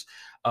blockers,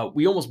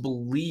 we almost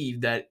believe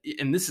that,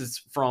 and this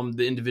is from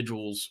the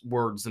individual's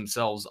words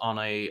themselves on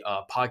a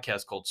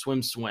podcast called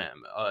Swim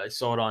Swam. I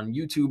saw it on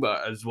YouTube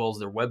as well as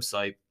their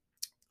website.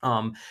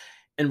 Um,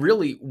 and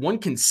really, one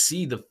can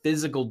see the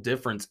physical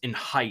difference in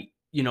height,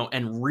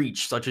 and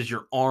reach, such as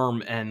your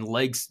arm and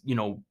legs,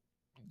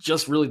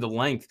 just really the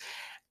length.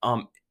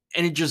 Um,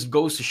 and it just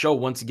goes to show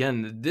once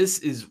again that this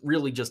is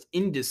really just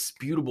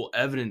indisputable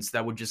evidence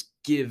that would just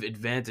give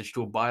advantage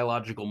to a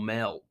biological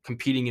male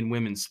competing in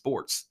women's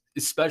sports,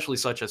 especially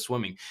such as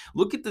swimming.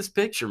 Look at this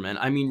picture, man.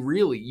 I mean,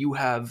 really,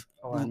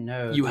 Oh, I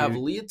know, you have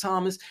dude. Leah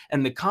Thomas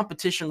and the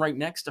competition right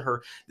next to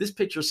her. This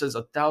picture says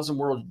 1,000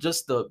 words.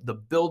 Just the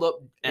build up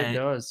It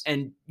does.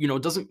 and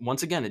it doesn't,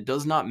 once again, it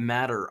does not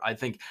matter, I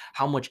think,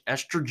 how much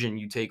estrogen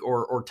you take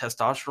or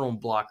testosterone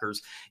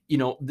blockers.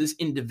 This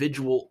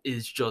individual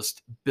is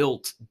just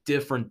built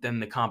different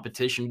than the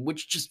competition,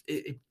 which just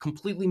it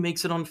completely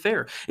makes it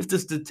unfair. If the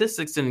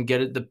statistics didn't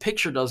get it, the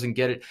picture doesn't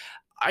get it.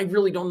 I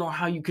really don't know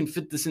how you can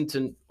fit this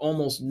into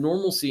almost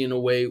normalcy in a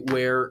way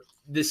where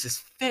this is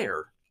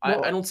fair. I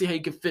Well, don't see how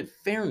you can fit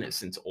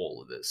fairness into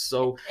all of this.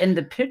 So and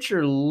the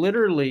picture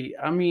literally,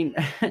 I mean,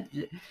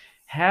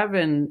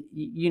 having,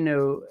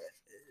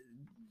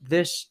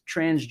 this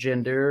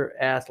transgender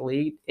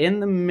athlete in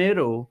the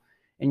middle,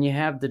 and you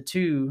have the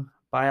two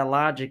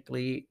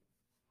biologically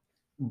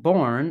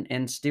born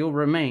and still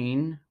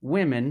remain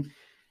women.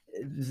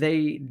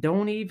 They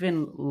don't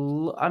even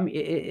I mean,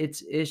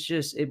 it's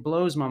just, it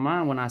blows my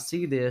mind when I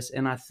see this,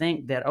 and I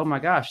think that, oh my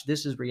gosh,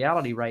 this is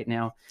reality right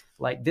now.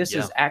 Like, this yeah,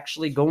 is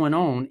actually going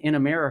on in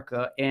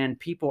America, and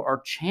people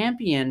are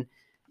champion,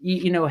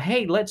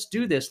 hey, let's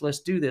do this, let's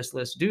do this,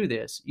 let's do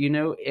this,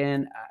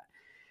 and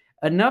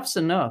enough's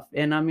enough.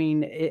 And I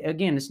mean,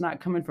 again, it's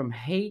not coming from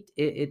hate.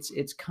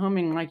 It's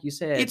coming, like you it's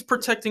said,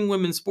 protecting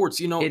women's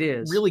sports. it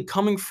is. Really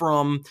coming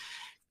from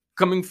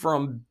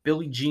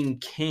Billie Jean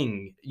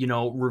King,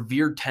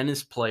 revered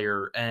tennis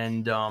player,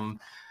 and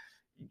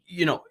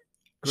you know,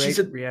 she's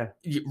Great, a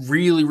yeah.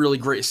 really, really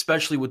great,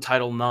 especially with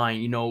Title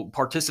IX.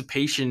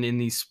 Participation in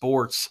these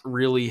sports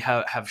really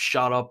have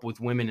shot up with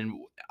women, and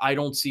I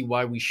don't see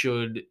why we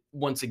should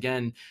once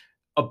again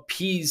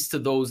appease to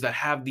those that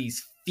have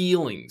these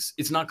feelings.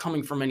 It's not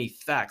coming from any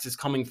facts, it's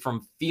coming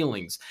from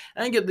feelings.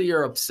 And I get that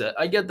you're upset.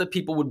 I get that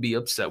people would be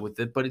upset with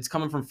it, but it's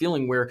coming from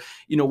feeling where,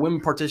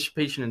 women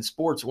participation in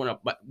sports went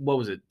up by, what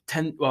was it,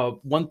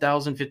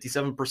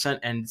 1,057%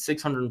 and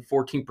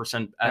 614%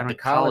 On at a the college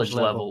college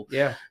level, level.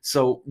 yeah.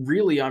 So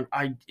really,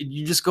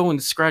 you just go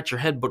and scratch your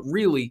head, but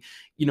really,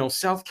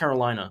 South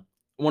Carolina,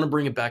 I want to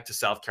bring it back to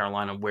South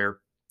Carolina, where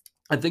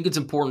I think it's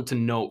important to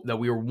note that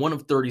we are one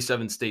of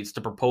 37 states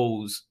to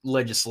propose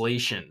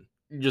legislation,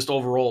 just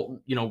overall,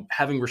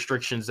 having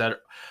restrictions that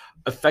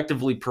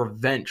effectively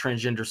prevent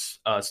transgender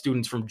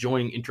students from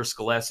joining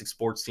interscholastic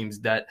sports teams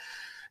that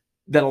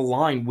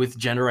align with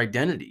gender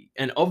identity.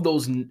 And of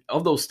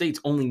those states,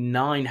 only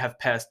 9 have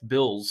passed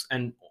bills,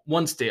 and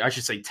one state, I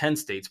should say 10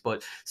 states,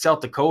 but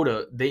South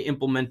Dakota, they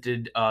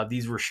implemented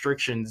these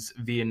restrictions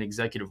via an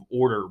executive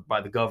order by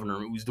the governor,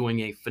 who's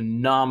doing a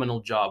phenomenal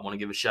job. Want to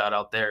give a shout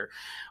out there.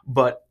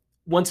 But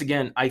once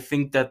again, I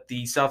think that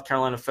the South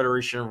Carolina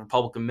Federation of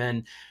Republican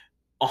Men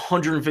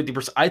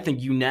 150%, I think,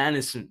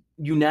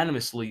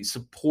 unanimously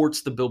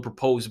supports the bill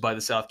proposed by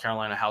the South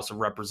Carolina House of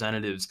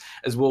Representatives,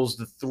 as well as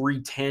the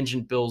 3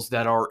 tangent bills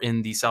that are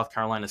in the South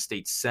Carolina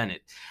State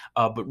Senate.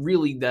 But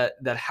really,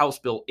 that House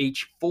Bill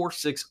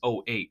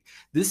H4608,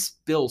 this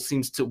bill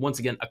seems to once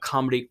again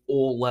accommodate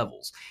all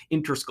levels: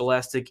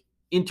 interscholastic,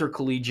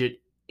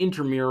 intercollegiate,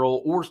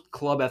 intramural, or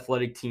club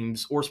athletic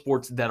teams or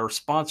sports that are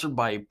sponsored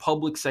by a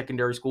public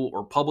secondary school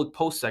or public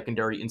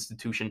post-secondary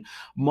institution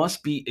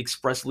must be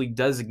expressly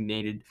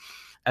designated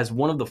as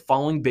one of the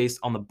following based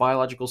on the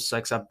biological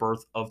sex at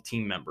birth of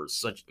team members,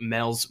 such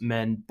males,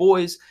 men,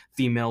 boys,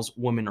 females,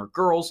 women, or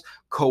girls,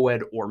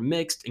 co-ed or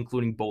mixed,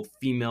 including both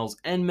females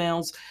and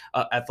males.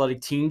 Athletic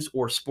teams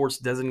or sports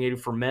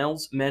designated for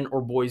males, men, or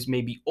boys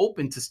may be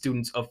open to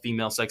students of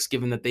female sex,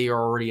 given that they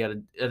are already at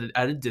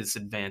a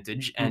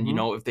disadvantage. And,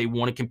 Mhm. if they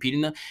want to compete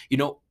in that,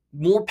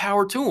 more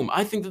power to them.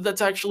 I think that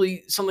that's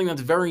actually something that's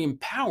very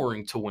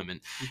empowering to women.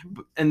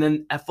 Mhm. And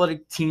then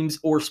athletic teams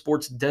or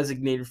sports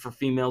designated for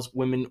females,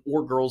 women,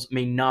 or girls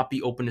may not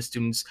be open to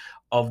students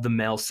of the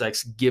male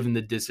sex, given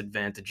the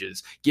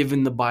disadvantages,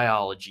 given the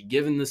biology,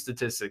 given the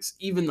statistics,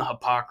 even the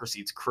hypocrisy.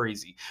 It's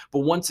crazy. But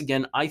once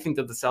again, I think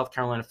that the South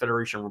Carolina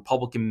Federation of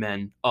Republican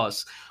Men,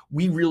 us,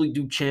 we really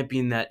do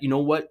champion that. You know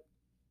what?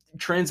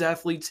 Trans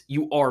athletes,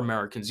 you are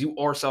Americans, you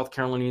are South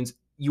Carolinians,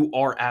 you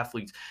are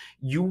athletes.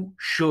 You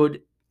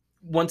should,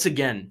 once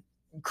again,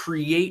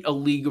 create a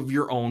league of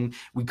your own.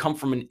 We come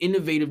from an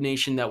innovative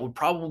nation that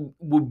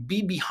would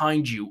be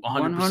behind you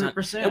 100%,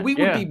 100%. and we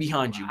would be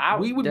behind you.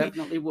 We would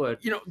definitely would.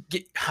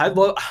 I'd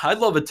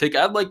love a ticket.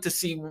 I'd like to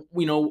see,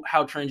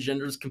 how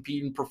transgenders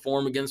compete and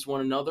perform against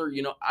one another.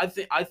 I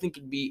think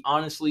it'd be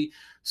honestly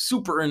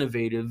super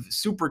innovative,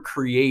 super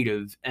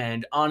creative,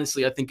 and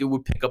honestly, I think it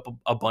would pick up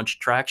a bunch of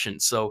traction.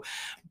 So,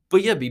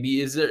 but yeah, BB,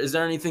 is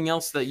there anything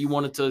else that you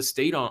wanted to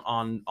state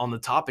on the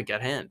topic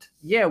at hand?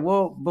 Yeah,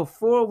 well,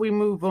 before we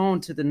move on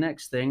to the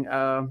next thing,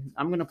 I'm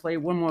going to play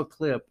one more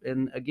clip.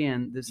 And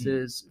again, this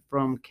is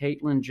from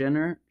Caitlyn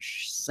Jenner,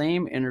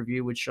 same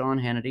interview with Sean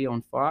Hannity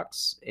on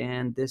Fox.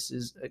 And this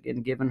is,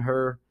 again, giving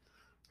her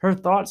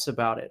thoughts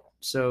about it.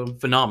 So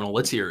phenomenal.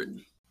 Let's hear it.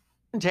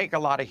 Take a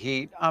lot of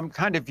heat. I'm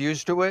kind of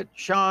used to it,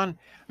 Sean.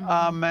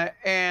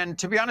 And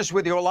to be honest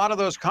with you, a lot of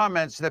those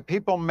comments that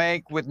people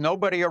make with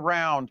nobody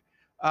around,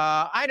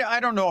 I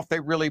don't know if they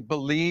really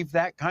believe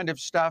that kind of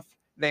stuff.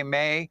 They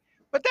may,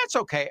 but that's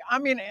okay. I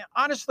mean,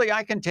 honestly,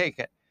 I can take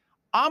it.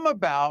 I'm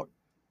about,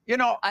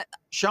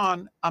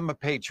 Sean, I'm a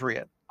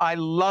patriot. I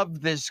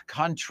love this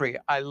country.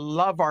 I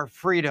love our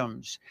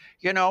freedoms,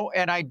 and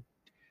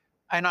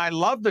I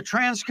love the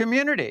trans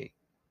community,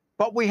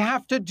 but we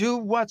have to do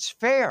what's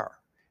fair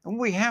and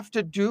we have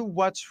to do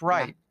what's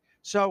right. Yeah.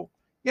 So,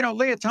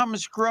 Leah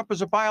Thomas grew up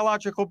as a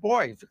biological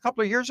boy. A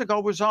couple of years ago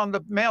was on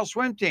the male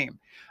swim team.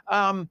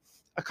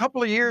 A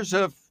couple of years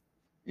of,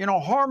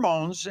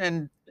 hormones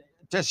and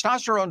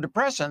testosterone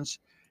depressants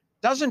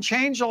doesn't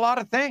change a lot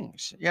of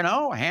things.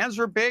 Hands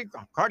are big,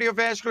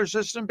 cardiovascular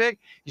system big.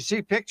 You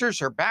see pictures,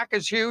 her back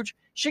is huge.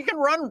 She can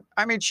run.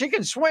 I mean, she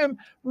can swim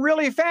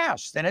really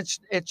fast, and it's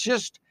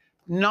just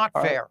not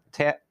fair.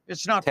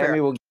 It's not fair.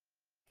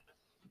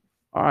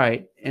 All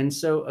right. And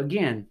so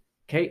again,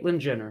 Caitlyn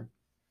Jenner.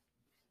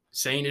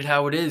 Saying it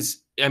how it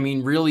is. I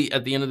mean, really,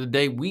 at the end of the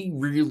day, we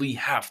really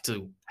have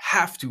to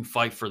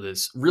fight for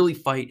this. Really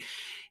fight,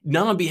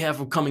 not on behalf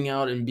of coming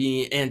out and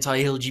being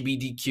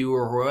anti-LGBTQ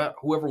or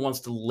whoever wants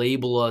to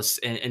label us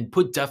and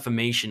put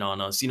defamation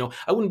on us.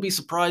 I wouldn't be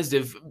surprised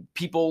if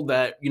people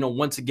that,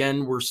 once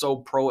again, were so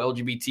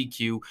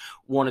pro-LGBTQ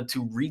wanted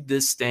to read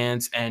this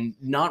stance and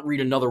not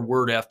read another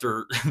word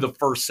after the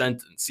first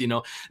sentence.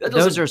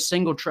 Those are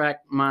single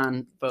track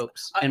mind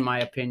folks, in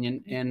my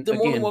opinion. And they're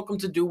more than welcome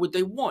to do what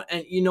they want.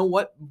 And you know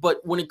what?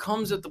 But when it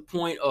comes at the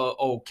point of,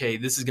 okay,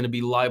 this is going to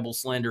be libel,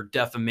 slander,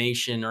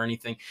 defamation or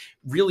anything,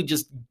 really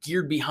just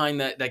geared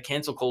behind that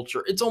cancel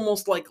culture, it's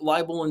almost like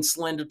libel and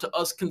slander to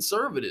us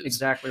conservatives.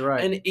 Exactly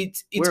right. And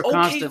it's we're okay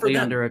constantly for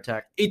them. under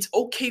attack. It's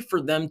okay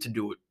for them to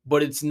do it,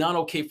 but it's not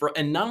okay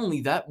and not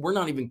only that, we're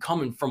not even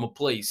coming from a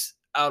place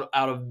out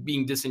of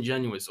being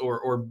disingenuous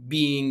or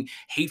being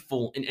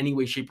hateful in any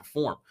way, shape, or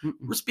form.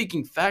 We're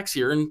speaking facts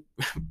here, and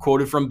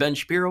quoted from Ben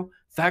Shapiro,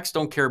 facts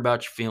don't care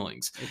about your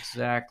feelings.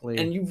 Exactly.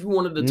 And you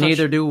wanted to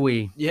Neither do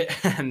we. Yeah,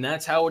 and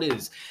that's how it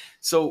is.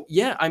 So,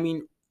 yeah, I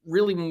mean,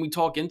 really, when we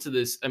talk into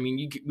this, I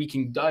mean, we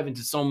can dive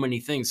into so many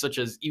things, such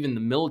as even the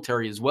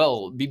military as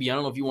well. BB, I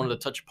don't know if you wanted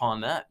to touch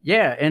upon that.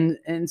 Yeah,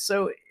 and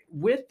so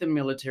with the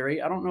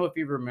military, I don't know if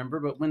you remember,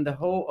 but when the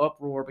whole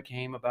uproar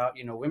became about,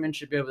 women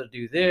should be able to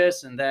do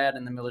this and that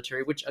in the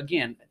military, which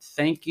again,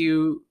 thank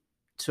you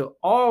to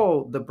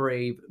all the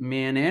brave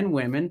men and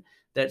women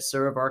that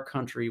serve our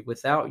country.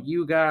 Without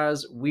you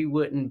guys, we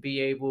wouldn't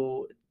be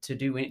able to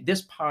do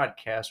this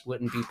podcast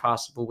wouldn't be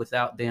possible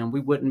without them.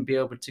 We wouldn't be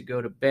able to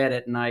go to bed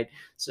at night.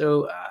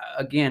 So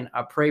again,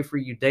 I pray for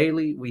you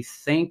daily. We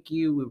thank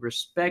you, we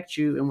respect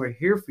you, and we're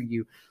here for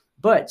you.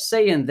 But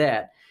saying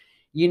that,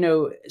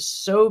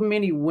 so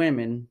many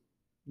women,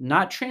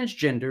 not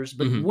transgenders,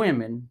 but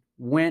women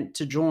went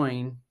to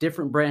join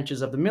different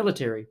branches of the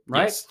military,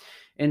 right? Yes.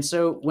 And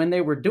so when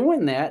they were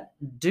doing that,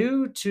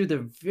 due to the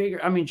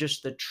vigor, I mean,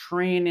 just the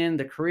training,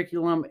 the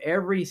curriculum,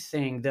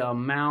 everything, the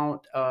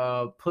amount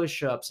of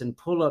push-ups and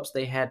pull-ups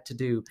they had to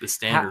do, the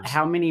standards,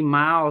 how many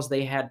miles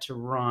they had to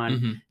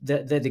run,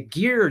 the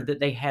gear that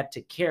they had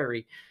to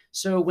carry.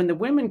 So when the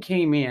women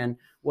came in,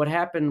 what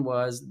happened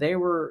was they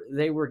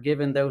were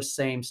given those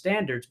same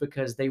standards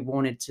because they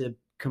wanted to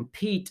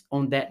compete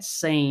on that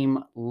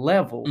same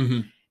level.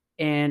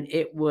 And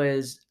it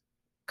was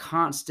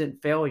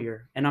constant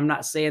failure. And I'm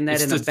not saying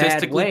that in a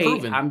bad way.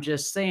 Proven. I'm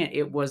just saying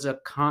it was a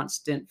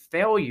constant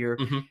failure.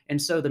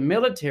 And so the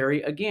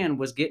military, again,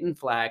 was getting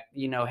flack,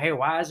 hey,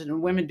 why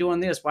isn't women doing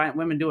this? Why aren't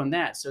women doing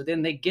that? So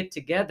then they get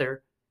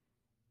together,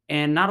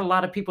 and not a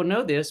lot of people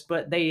know this,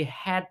 but they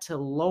had to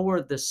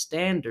lower the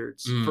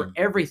standards for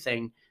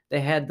everything. They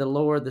had to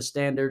lower the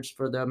standards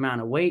for the amount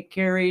of weight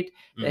carried.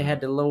 They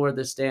had to lower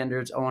the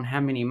standards on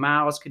how many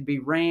miles could be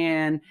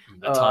ran.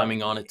 The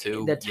timing on it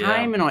too. The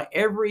timing on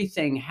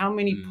everything. How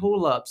many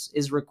pull-ups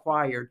is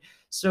required.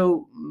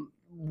 So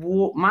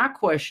my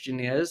question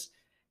is,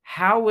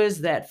 how is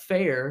that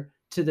fair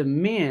to the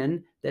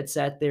men that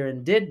sat there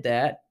and did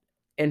that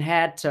and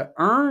had to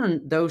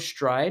earn those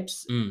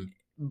stripes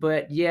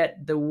but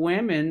yet the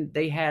women,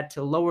 they had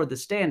to lower the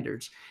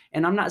standards.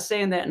 And I'm not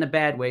saying that in a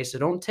bad way, so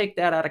don't take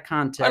that out of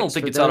context. I don't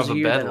think for it's out those of a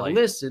you bad that light.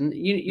 listen.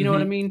 You know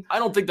what I mean? I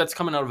don't think that's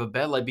coming out of a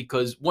bad light,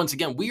 because once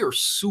again, we are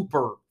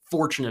super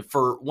fortunate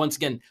for, once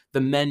again,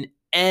 the men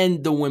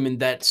and the women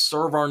that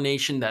serve our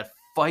nation, that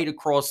fight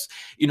across,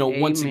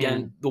 once again,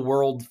 Amen. the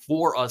world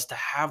for us to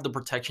have the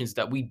protections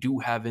that we do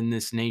have in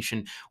this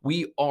nation.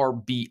 We are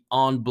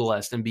beyond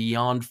blessed and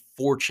beyond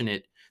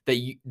fortunate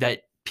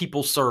that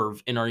people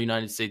serve in our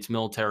United States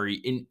military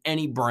in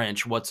any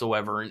branch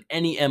whatsoever, in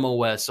any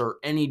MOS or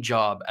any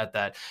job at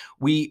that.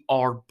 We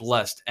are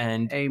blessed,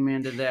 and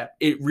Amen to that.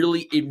 it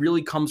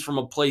really comes from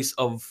a place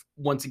of,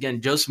 once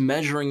again, just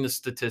measuring the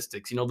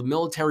statistics. The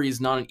military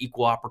is not an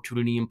equal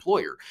opportunity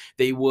employer.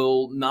 They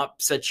will not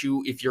set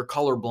you if you're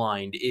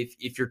colorblind,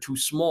 if you're too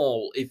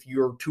small, if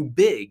you're too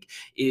big,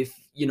 if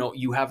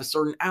you have a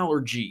certain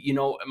allergy.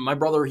 My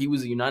brother, he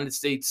was a United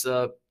States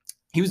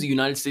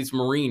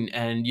Marine,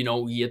 and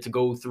he had to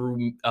go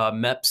through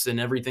MEPS and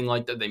everything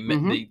like that.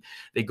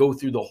 They go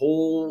through the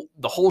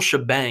whole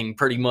shebang,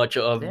 pretty much,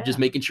 of just Yeah.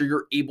 making sure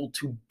you're able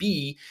to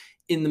be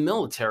in the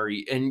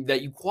military and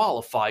that you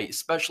qualify,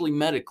 especially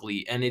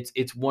medically. And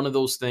it's one of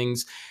those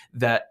things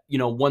that,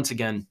 once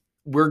again,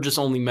 we're just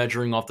only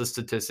measuring off the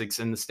statistics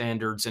and the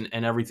standards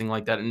and everything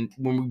like that. And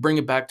when we bring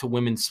it back to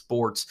women's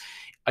sports,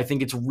 I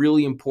think it's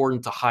really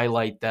important to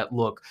highlight that,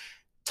 look,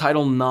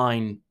 Title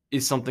IX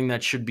is something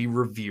that should be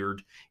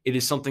revered. It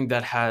is something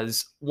that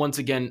has, once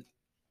again,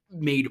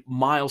 made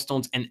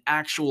milestones and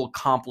actual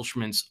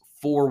accomplishments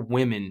for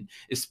women,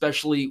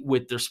 especially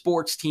with their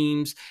sports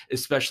teams,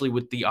 especially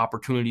with the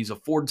opportunities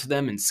afforded to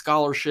them in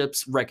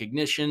scholarships,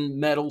 recognition,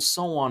 medals,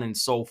 so on and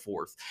so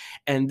forth.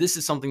 And this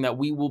is something that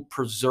we will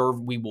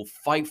preserve. We will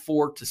fight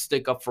for, to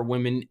stick up for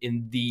women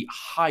in the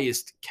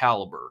highest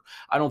caliber.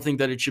 I don't think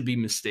that it should be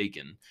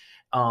mistaken.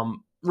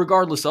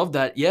 Regardless of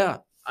that, yeah,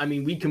 I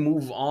mean, we can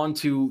move on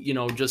to,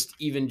 just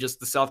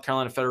the South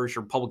Carolina Federation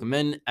of Republican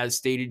Men. As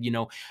stated,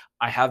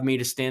 I have made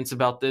a stance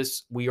about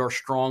this. We are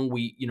strong.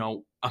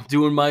 I'm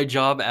doing my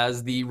job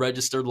as the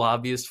registered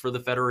lobbyist for the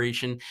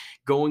Federation,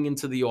 going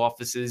into the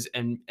offices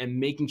and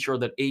making sure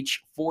that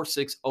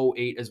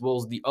H4608, as well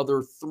as the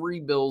other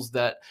 3 bills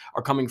that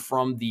are coming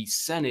from the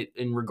Senate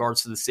in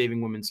regards to the Saving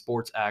Women's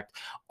Sports Act,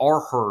 are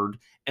heard,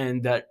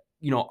 and that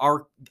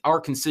our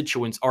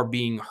constituents are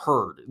being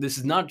heard. This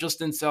is not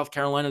just in South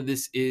Carolina.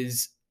 This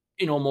is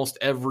in almost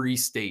every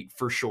state,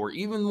 for sure.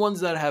 Even ones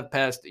that have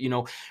passed,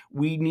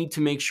 we need to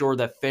make sure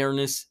that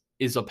fairness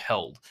is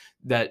upheld.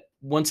 That,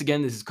 once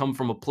again, this has come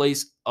from a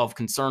place of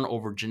concern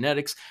over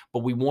genetics,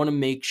 but we want to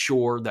make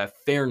sure that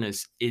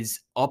fairness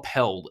is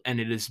upheld and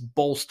it is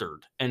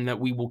bolstered, and that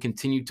we will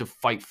continue to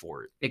fight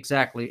for it.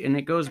 Exactly. And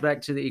it goes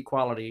back to the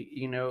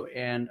equality,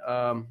 and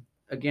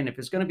again, if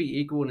it's going to be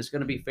equal and it's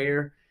going to be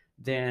fair,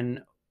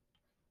 then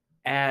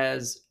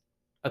as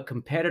a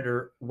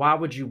competitor, why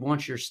would you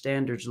want your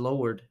standards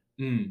lowered?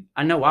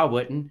 I know I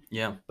wouldn't.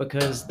 Yeah.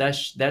 Because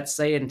that's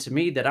saying to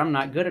me that I'm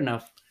not good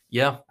enough.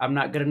 Yeah. I'm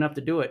not good enough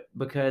to do it,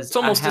 because it's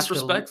almost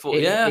disrespectful.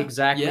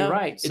 Exactly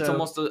right. It's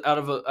almost out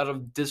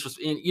of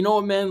disrespect. And you know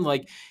what, man?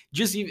 Like,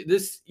 just even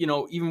this,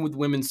 even with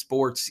women's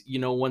sports,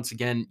 once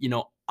again,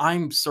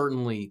 I'm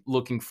certainly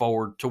looking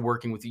forward to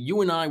working with you.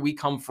 You and I, we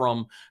come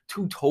from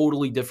 2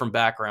 totally different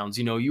backgrounds.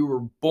 You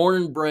were born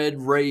and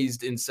bred,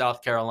 raised in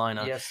South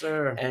Carolina. Yes,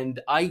 sir.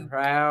 And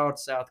proud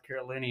South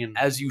Carolinian,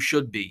 as you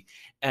should be.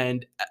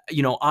 And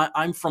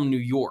I'm from New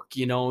York,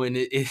 and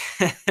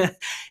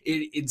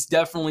it's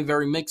definitely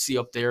very mixy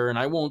up there. And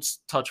I won't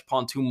touch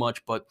upon too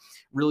much, but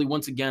really,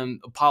 once again,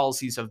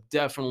 policies have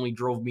definitely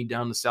drove me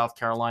down to South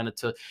Carolina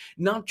to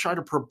not try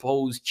to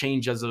propose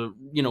change as a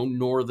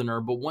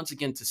northerner, but once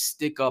again to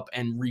stick up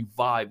and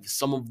revive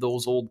some of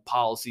those old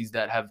policies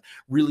that have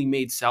really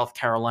made South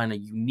Carolina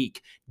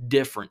unique,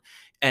 different,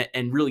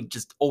 and really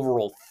just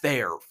overall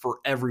fair for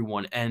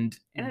everyone. And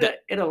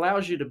it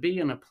allows you to be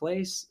in a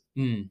place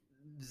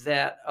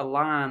that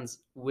aligns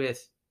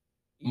with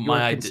your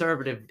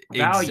conservative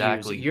values,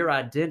 exactly. Your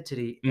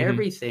identity,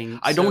 everything.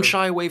 I don't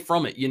shy away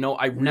from it.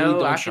 I really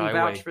don't shy away.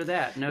 I can vouch for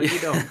that. No, you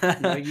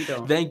don't. No, you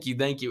don't. Thank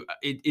you.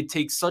 It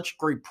takes such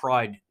great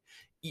pride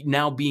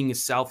now being a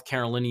South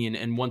Carolinian,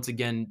 and once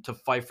again to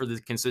fight for the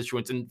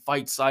constituents and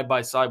fight side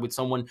by side with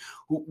someone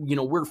who,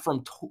 we're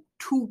from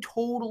 2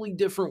 totally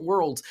different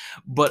worlds,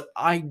 but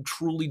I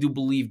truly do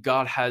believe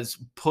God has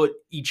put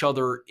each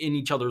other in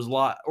each other's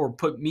life, or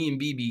put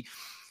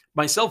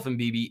myself and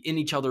BB in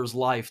each other's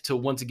life to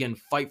once again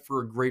fight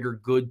for a greater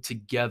good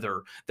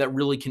together that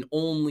really can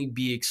only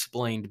be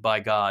explained by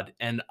God.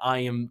 And I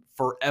am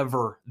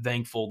forever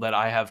thankful that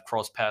I have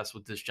crossed paths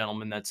with this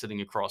gentleman that's sitting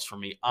across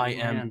from me. I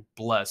am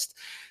blessed.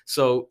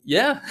 So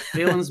yeah.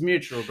 Feelings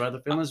mutual, brother.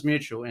 Feelings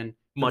mutual. And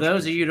for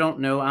those of you who don't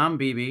know, I'm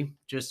BB,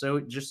 just so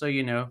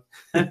you know.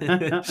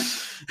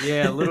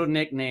 Yeah, a little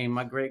nickname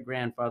my great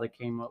grandfather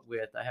came up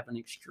with. I have an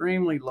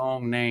extremely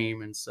long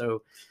name, and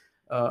so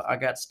I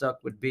got stuck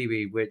with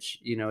BB, which,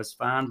 is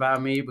fine by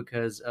me,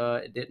 because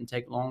it didn't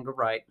take long to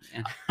write.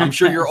 I'm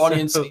sure your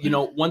audience,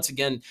 once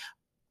again,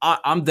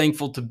 I'm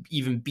thankful to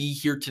even be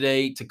here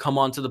today, to come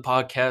onto the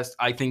podcast.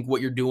 I think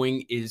what you're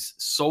doing is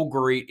so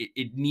great.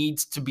 It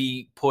needs to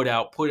be put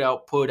out, put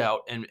out, put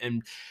out.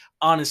 And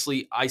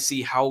honestly, I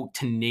see how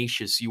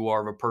tenacious you are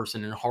of a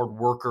person and hard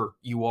worker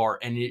you are.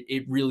 And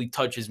it really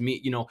touches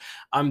me. You know,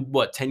 I'm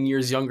what, 10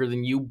 years younger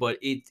than you, but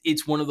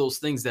it's one of those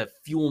things that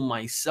fuel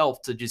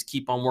myself to just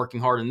keep on working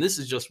hard. And this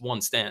is just one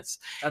stance,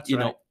 That's you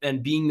right. know,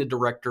 and being the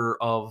director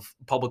of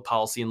public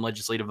policy and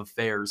legislative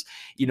affairs,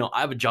 you know, I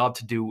have a job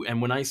to do.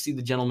 And when I see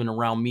the gentlemen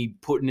around me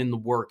putting in the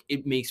work,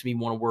 it makes me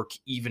want to work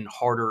even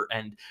harder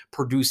and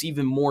produce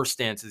even more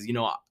stances. You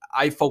know,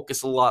 I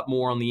focus a lot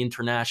more on the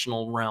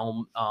international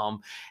realm,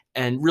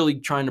 and really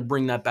trying to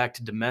bring that back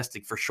to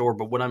domestic for sure.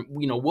 But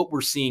what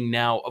we're seeing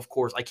now, of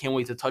course, I can't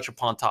wait to touch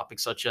upon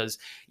topics such as,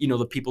 you know,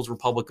 the People's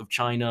Republic of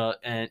China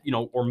and, you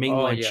know, or Oh,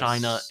 mainland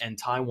China yes. and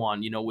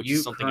Taiwan, you know, which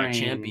is something I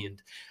Ukraine.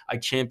 championed. I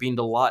championed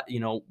a lot, you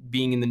know,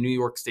 being in the New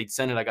York State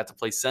Senate. I got to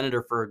play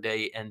senator for a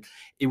day, and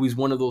it was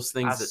one of those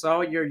I things that,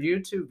 saw your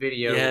YouTube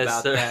video yes,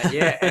 about sir. that.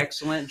 Yeah,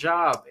 excellent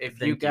job. If you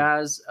Thank you.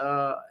 guys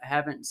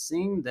haven't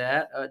seen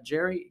that,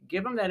 Jerry,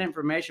 give them that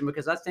information,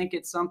 because I think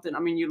it's something. I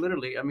mean, you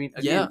literally, I mean,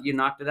 again, Yeah. you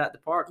knocked it out the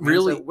park, man.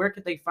 Really? So where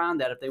could they find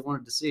that if they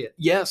wanted to see it?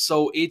 Yeah,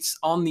 so it's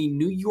on the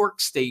New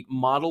York State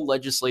Model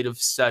Legislative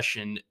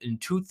Session in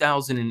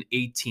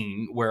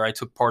 2018, where I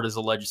took part as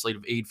a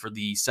legislative aide for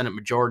the Senate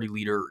Majority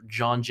Leader,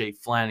 John J.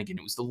 Flanagan.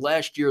 It was the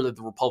last year that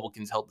the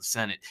Republicans held the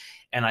Senate,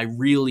 and I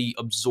really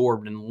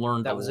absorbed and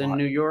learned a That was lot. in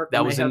New York. That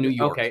when was they in held New it?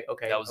 York.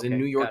 Okay. That was in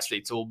okay, New York gotcha.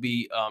 State. So it'll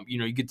be, you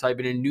know, you could type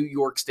it in New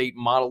York State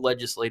Model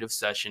Legislative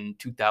Session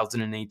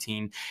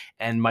 2018,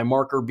 and my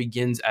marker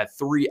begins at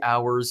 3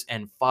 hours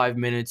and 5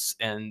 minutes.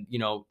 And, you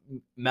know,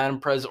 Madam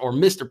President or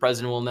Mr.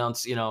 President will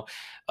announce, you know,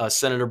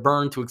 Senator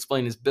Byrne to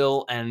explain his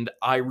bill. And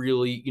I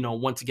really, you know,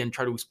 once again,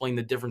 try to explain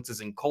the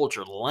differences in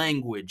culture,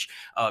 language,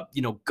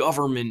 you know,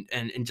 government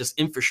and just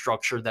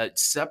infrastructure that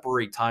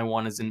separate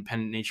Taiwan as an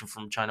independent nation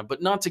from China.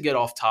 But not to get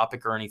off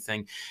topic or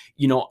anything,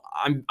 you know,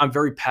 I'm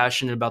very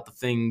passionate about the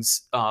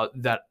things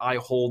that I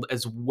hold,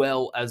 as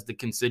well as the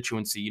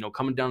constituency. You know,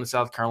 coming down to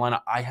South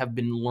Carolina, I have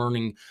been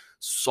learning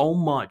so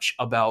much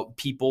about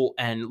people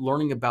and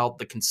learning about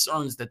the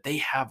concerns that they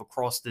have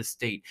across this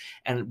state.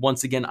 And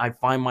once again, I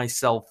find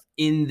myself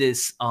in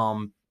this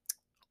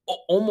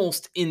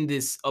almost in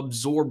this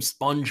absorb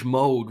sponge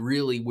mode,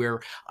 really, where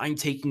I'm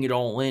taking it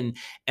all in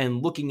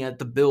and looking at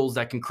the bills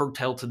that can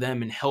curtail to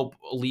them and help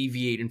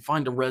alleviate and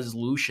find a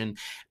resolution,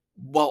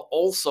 while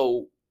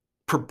also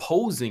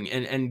proposing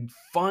and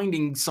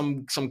finding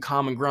some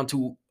common ground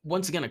to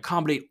once again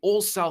accommodate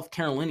all South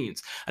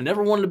Carolinians. I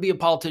never wanted to be a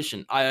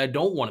politician. I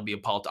don't want to be a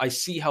politician. I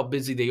see how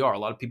busy they are. A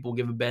lot of people will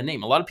give a bad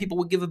name. A lot of people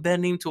would give a bad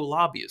name to a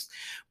lobbyist.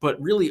 But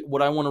really,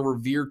 what I want to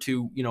revere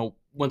to, you know,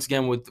 once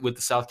again with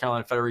the South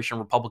Carolina Federation of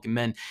Republican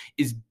Men,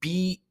 is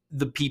be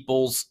the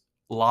people's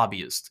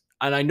lobbyist.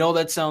 And I know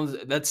that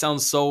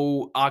sounds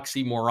so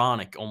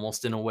oxymoronic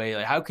almost in a way.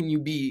 Like, how can you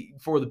be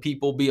for the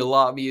people, be a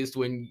lobbyist,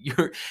 when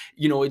you're,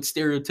 you know, it's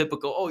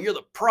stereotypical, oh, you're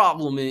the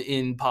problem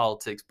in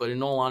politics. But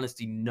in all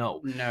honesty,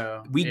 no.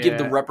 No, We give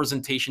the yeah,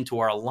 representation to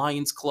our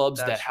alliance clubs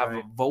that that's have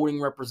right. a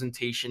voting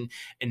representation,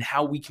 and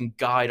how we can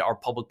guide our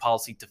public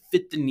policy to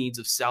fit the needs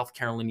of South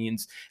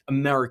Carolinians,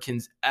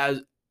 Americans,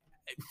 as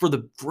for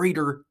the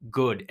greater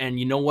good. And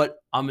you know what?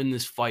 I'm in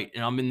this fight,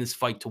 and I'm in this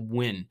fight to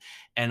win.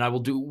 And I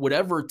will do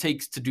whatever it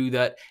takes to do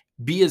that,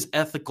 be as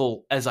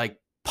ethical as I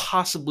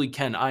possibly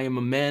can. I am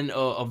a man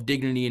of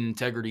dignity and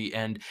integrity.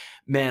 And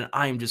man,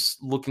 I am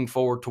just looking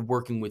forward to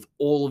working with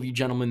all of you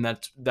gentlemen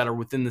that are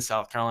within the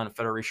South Carolina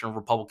Federation of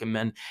Republican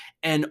Men,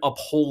 and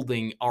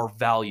upholding our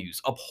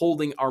values,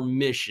 upholding our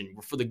mission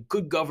for the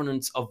good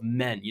governance of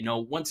men. You know,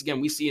 once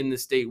again, we see in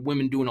this state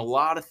women doing a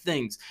lot of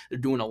things. They're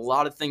doing a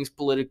lot of things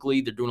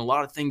politically. They're doing a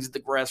lot of things at the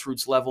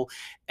grassroots level.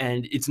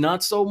 And it's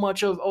not so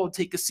much of, oh,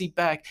 take a seat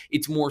back.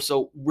 It's more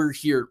so, we're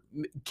here.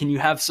 Do you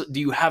have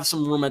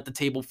some room at the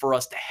table for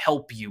us to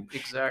help you?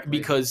 Exactly.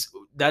 Because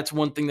that's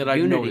one thing that I've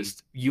Unity.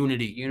 noticed.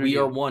 Unity. We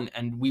are one,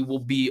 and we will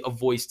be a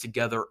voice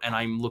together, and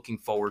I'm looking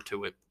forward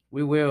to it.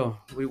 We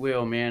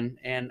will, man.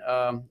 And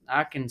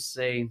I can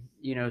say,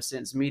 you know,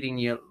 since meeting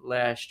you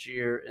last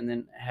year and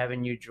then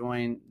having you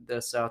join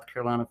the South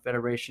Carolina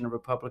Federation of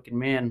Republican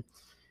Men,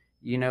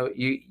 you know,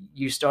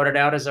 you started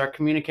out as our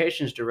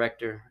communications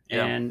director.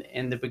 Yeah. And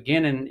in the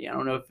beginning, I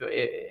don't know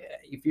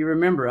if you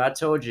remember, I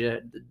told you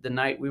the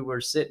night we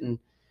were sitting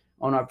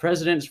on our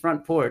president's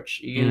front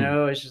porch, you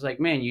know, it's just like,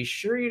 man, you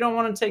sure you don't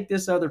want to take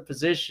this other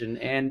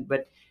position?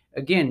 But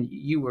again,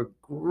 you were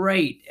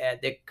great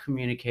at the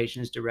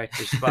communications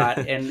director spot.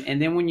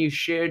 and then when you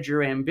shared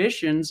your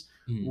ambitions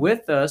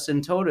with us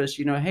and told us,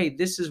 you know, hey,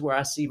 this is where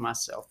I see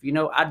myself. You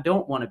know, I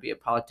don't want to be a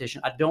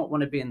politician. I don't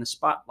want to be in the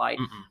spotlight.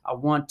 I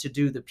want to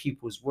do the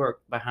people's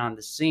work behind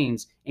the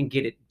scenes and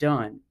get it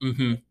done.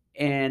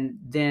 And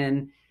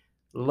then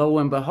lo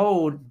and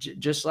behold,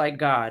 just like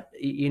God,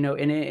 you know,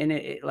 and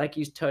it, like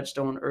you touched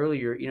on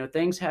earlier, you know,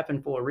 things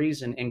happen for a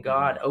reason, and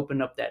God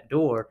opened up that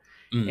door.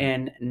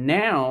 And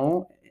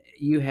now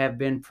you have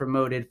been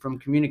promoted from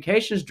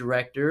communications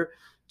director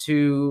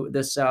to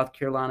the South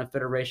Carolina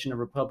Federation of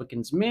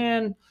Republicans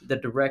Men, the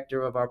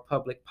director of our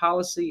public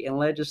policy and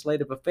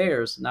legislative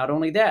affairs. Not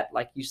only that,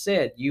 like you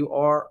said, you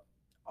are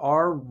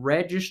our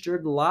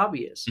registered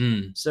lobbyist.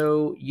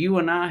 So you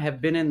and I have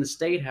been in the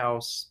State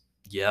House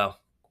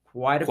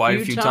quite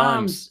a few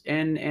times.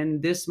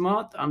 And this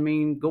month, I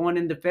mean, going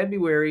into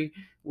February,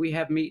 we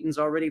have meetings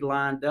already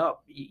lined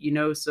up, you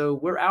know, so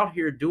we're out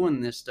here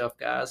doing this stuff,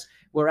 guys.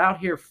 We're out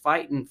here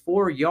fighting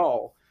for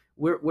y'all.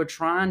 We're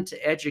trying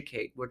to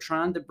educate. We're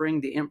trying to bring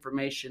the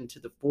information to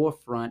the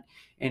forefront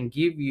and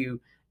give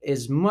you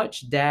as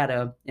much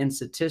data and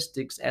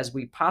statistics as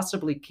we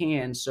possibly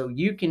can, so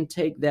you can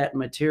take that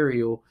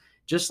material,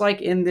 just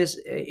like in this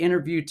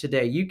interview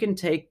today, you can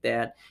take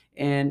that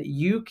and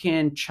you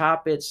can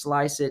chop it,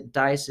 slice it,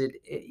 dice it,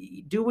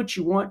 do what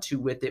you want to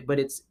with it, but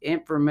it's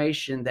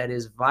information that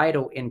is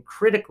vital and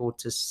critical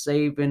to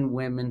saving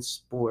women's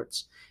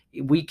sports.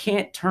 We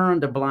can't turn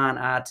the blind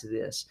eye to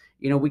this.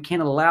 You know, we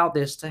can't allow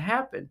this to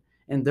happen.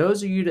 And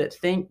those of you that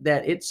think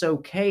that it's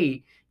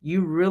okay,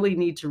 you really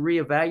need to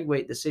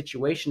reevaluate the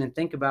situation and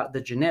think about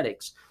the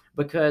genetics.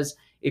 Because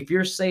if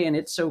you're saying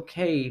it's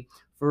okay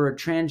for a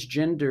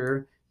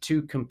transgender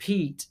to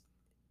compete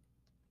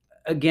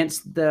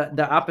against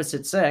the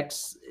opposite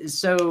sex,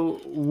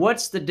 so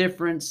what's the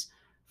difference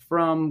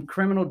from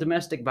criminal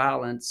domestic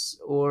violence,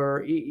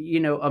 or, you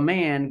know, a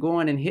man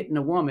going and hitting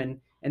a woman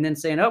and then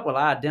saying, oh, well,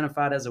 I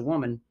identified as a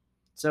woman,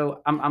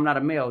 so I'm not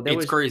a male.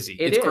 It's crazy.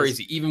 It's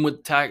crazy. Even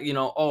with you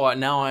know, oh,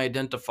 now I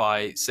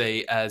identify,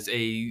 say, as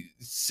a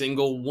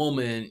single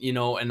woman, you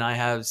know, and I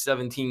have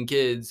 17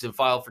 kids to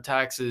file for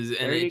taxes.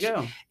 And there you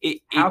go.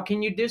 How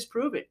can you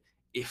disprove it?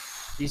 Do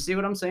you see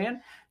what I'm saying?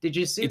 Did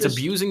you see? It's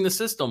abusing the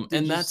system.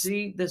 Did you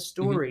see the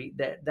story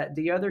that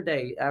the other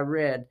day I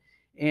read,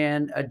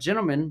 and a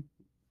gentleman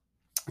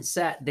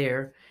sat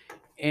there,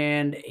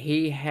 and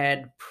he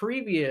had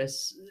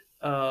previous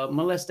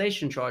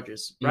molestation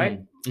charges,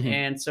 right?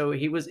 And so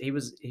he was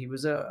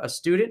a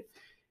student,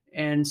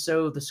 and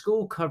so the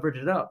school covered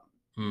it up.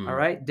 All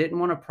right, didn't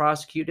want to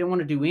prosecute, didn't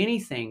want to do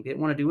anything,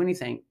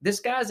 This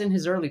guy's in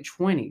his early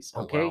 20s,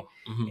 okay?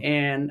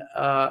 And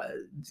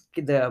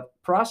the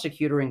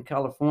prosecutor in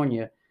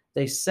California,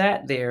 they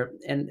sat there,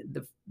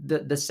 and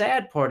the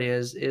sad part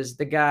is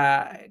the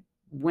guy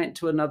went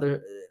to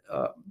another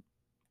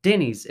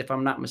Denny's, if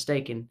I'm not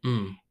mistaken,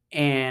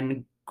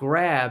 and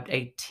grabbed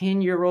a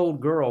 10-year-old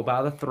girl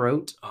by the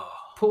throat,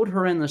 pulled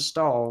her in the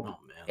stall,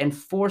 and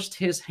forced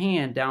his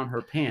hand down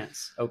her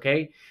pants,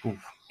 okay?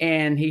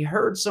 And he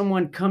heard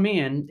someone come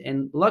in,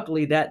 and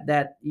luckily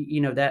that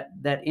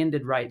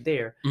ended right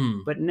there.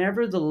 But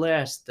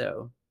nevertheless,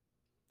 though,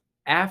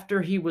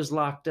 after he was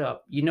locked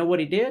up, you know what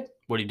he did?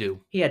 What'd he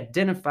do? He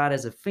identified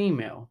as a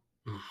female.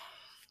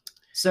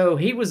 So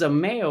he was a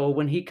male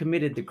when he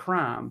committed the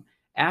crime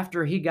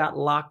after he got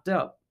locked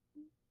up.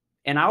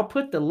 And I'll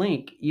put the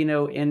link, you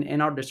know, in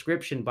our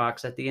description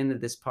box at the end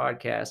of this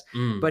podcast.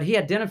 But he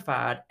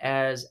identified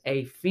as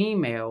a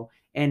female,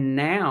 and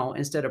now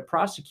instead of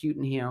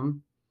prosecuting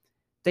him,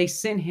 they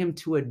sent him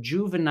to a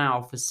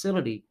juvenile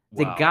facility.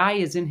 The guy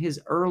is in his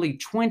early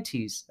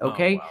 20s,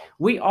 okay?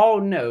 We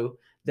all know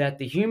that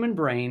the human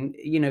brain,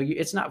 you know,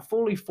 it's not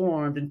fully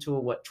formed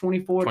until what,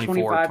 24,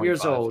 25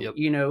 years old,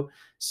 you know?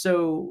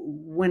 So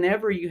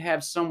whenever you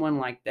have someone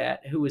like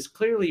that who is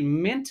clearly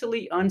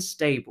mentally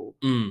unstable,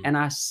 and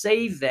I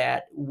say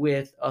that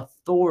with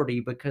authority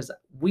because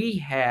we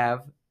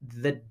have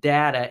the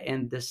data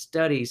and the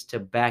studies to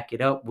back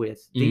it up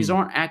with. These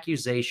aren't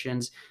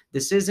accusations.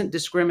 This isn't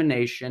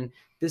discrimination.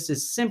 This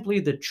is simply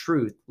the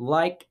truth.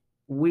 Like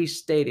we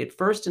stated,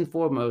 first and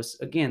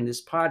foremost, again,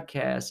 this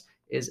podcast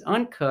is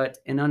uncut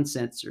and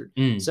uncensored.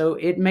 So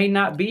it may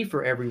not be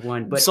for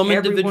everyone, but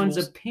everyone's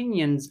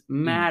opinions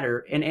matter.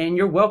 And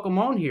you're welcome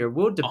on here.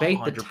 We'll debate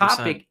 100%. The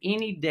topic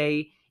any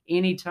day,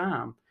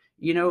 anytime,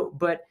 you know,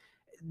 but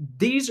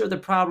these are the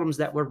problems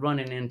that we're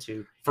running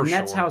into. And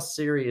that's how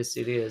serious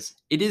it is.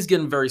 It is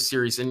getting very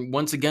serious. And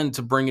once again,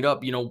 to bring it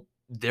up, you know,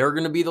 there are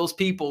going to be those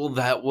people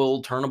that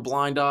will turn a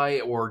blind eye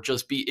or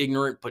just be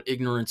ignorant, but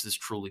ignorance is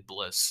truly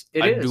bliss.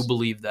 I do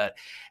believe that.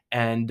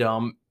 And,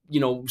 you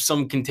know,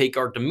 some can take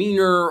our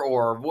demeanor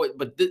or what,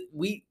 but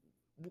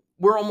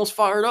we're almost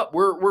fired up.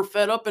 We're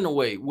fed up in a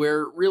way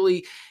where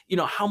really, you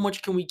know, how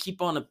much can we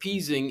keep on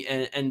appeasing?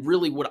 And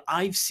really what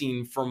I've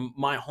seen from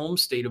my home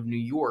state of New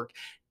York,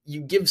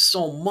 you give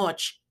so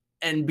much,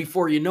 and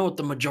before you know it,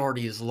 the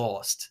majority is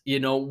lost, you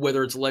know,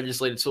 whether it's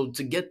legislated. So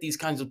to get these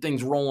kinds of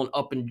things rolling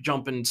up and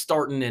jumping,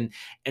 starting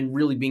and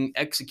really being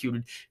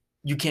executed,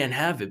 you can't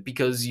have it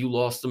because you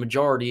lost the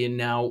majority. And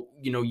now,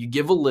 you know, you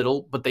give a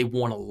little, but they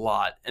want a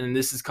lot. And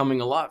this is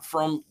coming a lot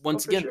from,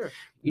 once again, sure.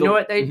 You know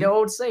what the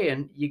old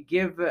saying,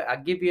 I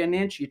give you an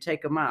inch, you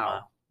take a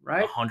mile.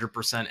 Right?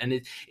 100%.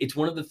 And it's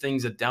one of the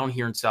things that down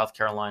here in South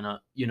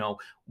Carolina, you know,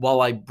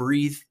 while I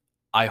breathe,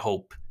 I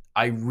hope.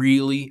 I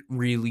really,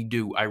 really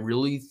do.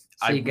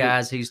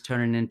 Guys, he's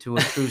turning into a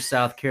true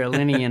South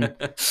Carolinian.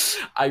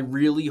 I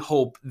really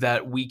hope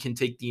that we can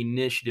take the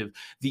initiative,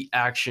 the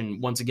action,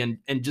 once again,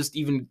 and just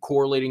even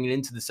correlating it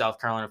into the South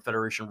Carolina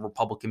Federation of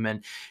Republican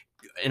Men,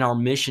 and our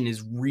mission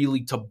is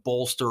really to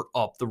bolster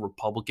up the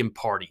Republican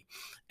Party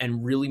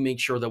and really make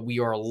sure that we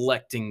are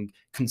electing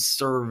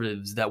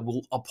conservatives that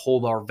will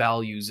uphold our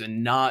values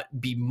and not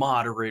be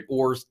moderate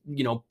or,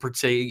 per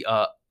se,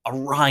 a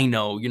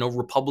rhino,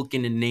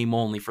 Republican in name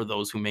only for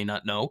those who may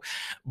not know.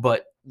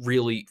 But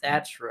really,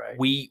 That's right.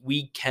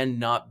 we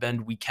cannot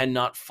bend, we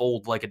cannot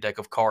fold like a deck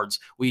of cards.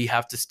 We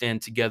have to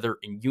stand together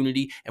in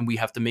unity, and we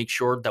have to make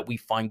sure that we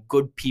find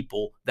good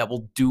people that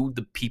will do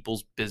the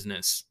people's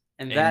business.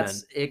 And Amen.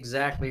 that's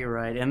exactly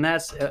right. And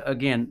that's,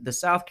 again, the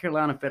South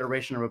Carolina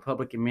Federation of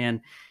Republican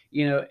Men.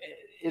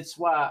 It's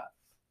why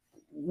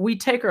we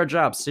take our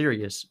job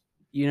serious.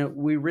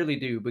 We really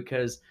do,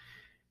 because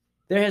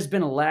there has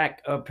been a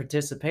lack of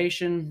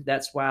participation.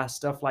 That's why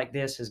stuff like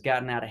this has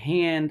gotten out of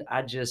hand.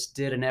 I just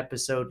did an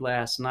episode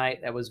last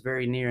night that was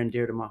very near and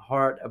dear to my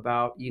heart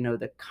about,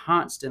 the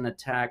constant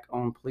attack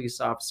on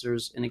police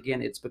officers. And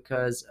again, it's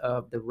because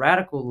of the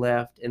radical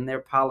left and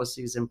their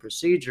policies and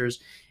procedures.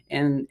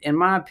 And in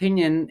my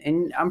opinion,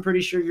 and I'm pretty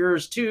sure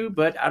yours too,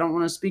 but I don't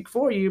want to speak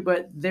for you,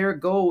 but their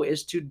goal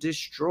is to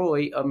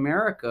destroy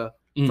America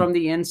from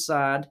the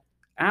inside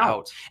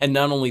out. And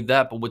not only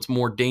that, but what's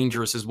more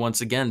dangerous is, once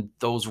again,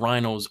 those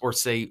rhinos, or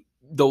say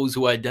those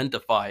who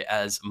identify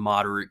as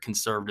moderate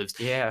conservatives.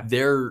 Yeah.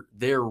 They're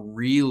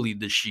really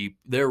the sheep.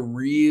 They're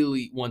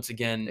really, once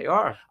again, They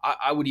are.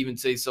 I would even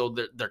say so.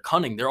 They're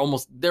cunning.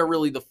 They're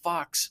really the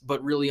fox,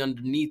 but really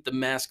underneath the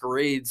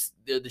masquerades,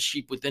 they're the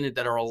sheep within it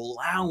that are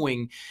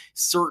allowing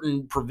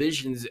certain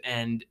provisions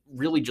and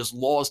really just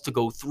laws to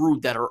go through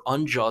that are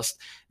unjust,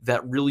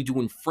 that really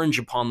do infringe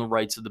upon the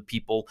rights of the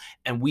people.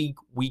 And we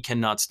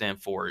cannot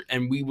stand for it.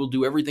 And we will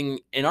do everything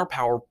in our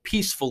power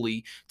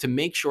peacefully to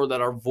make sure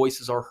that our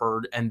voices are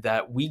heard and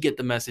that we get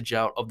the message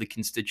out of the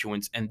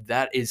constituents. And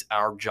that is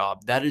our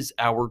job. That is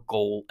our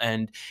goal.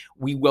 And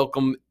we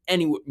welcome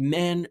any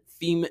man,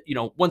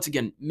 female, once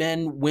again,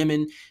 men,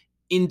 women,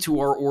 into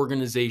our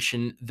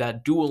organization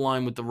that do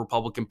align with the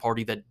Republican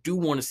Party, that do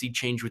want to see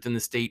change within the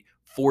state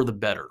for the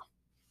better.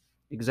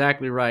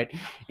 Exactly right.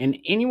 And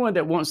anyone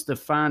that wants to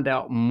find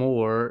out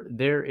more,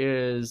 there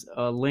is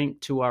a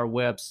link to our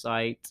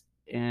website.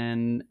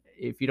 And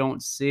if you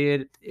don't see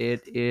it,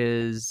 it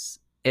is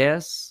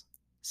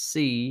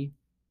scfrm.org.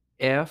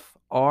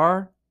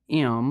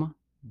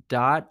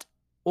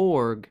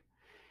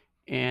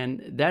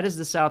 And that is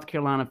the South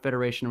Carolina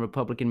Federation of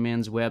Republican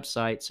Men's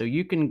website. So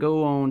you can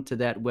go on to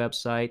that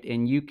website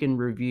and you can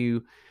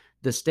review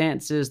the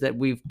stances that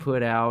we've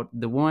put out.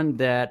 The one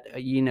that,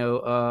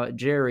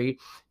 Jerry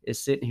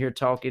is sitting here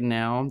talking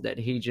now, that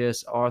he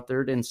just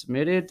authored and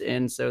submitted.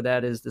 And so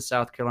that is the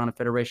South Carolina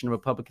Federation of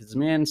Republican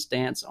Men's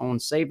stance on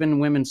saving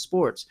women's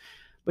sports.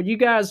 But you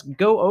guys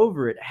go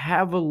over it,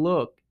 have a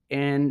look,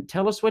 and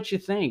tell us what you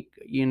think.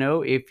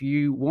 If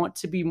you want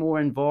to be more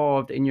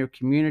involved in your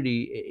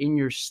community, in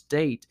your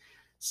state,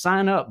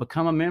 sign up,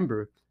 become a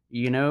member.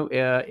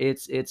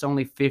 It's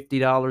only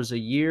 $50 a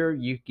year.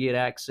 You get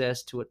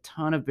access to a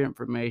ton of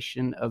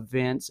information,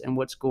 events, and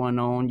what's going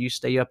on. You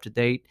stay up to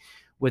date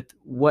with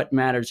what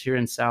matters here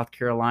in South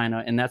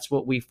Carolina, and that's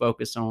what we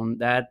focus on.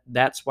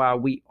 That's why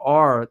we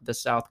are the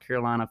South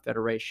Carolina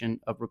Federation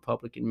of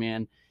Republican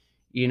Men.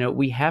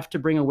 We have to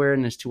bring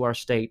awareness to our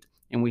state.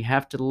 And we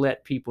have to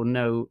let people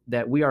know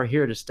that we are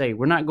here to stay.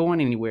 We're not going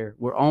anywhere.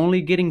 We're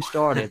only getting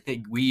started.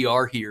 We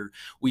are here.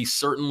 We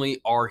certainly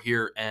are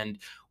here. And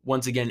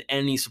once again,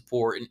 any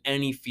support and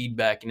any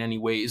feedback in any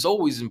way is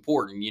always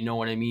important. You know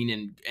what I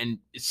mean? And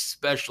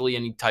especially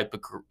any type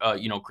of,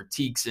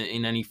 critiques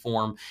in any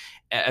form,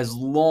 as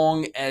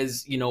long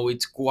as,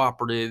 it's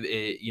cooperative,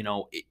 it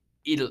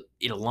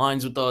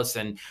aligns with us.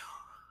 And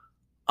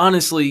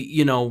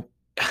honestly,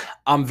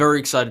 I'm very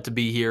excited to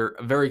be here.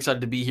 I'm very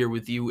excited to be here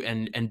with you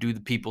and do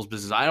the people's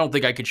business. I don't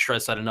think I could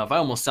stress that enough. I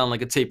almost sound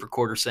like a tape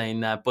recorder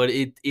saying that, but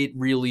it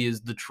really is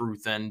the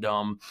truth. And,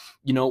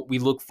 we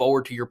look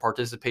forward to your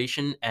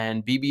participation.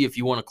 And BB, if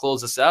you want to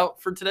close us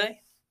out for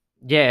today.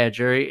 Yeah,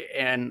 Jerry.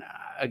 And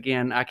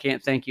again, I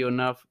can't thank you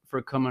enough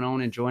for coming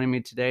on and joining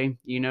me today.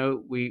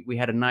 We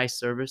had a nice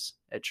service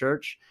at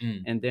church,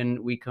 and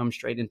then we come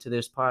straight into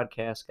this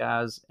podcast,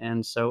 guys.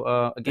 And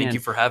so, again, thank you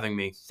for having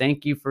me.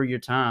 Thank you for your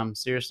time,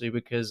 seriously,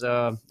 because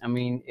for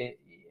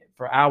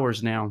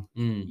hours now,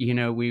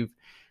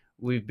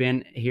 we've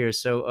been here.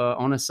 So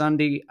on a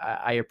Sunday,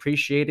 I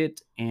appreciate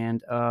it.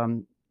 And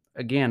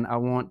again, I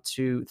want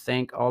to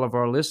thank all of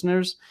our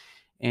listeners.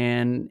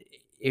 And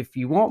if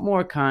you want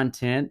more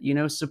content,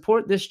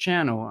 support this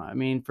channel.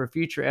 For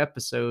future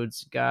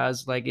episodes,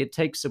 guys, it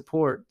takes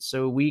support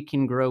so we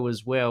can grow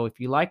as well. If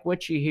you like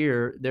what you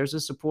hear, there's a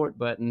support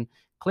button.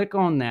 Click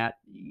on that,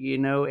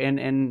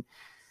 and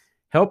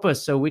help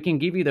us so we can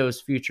give you those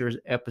future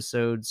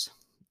episodes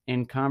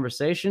and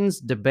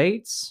conversations,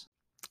 debates.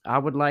 I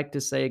would like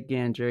to say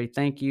again, Jerry,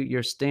 thank you.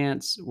 Your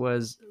stance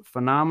was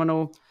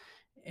phenomenal.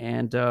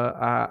 And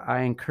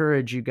I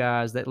encourage you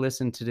guys that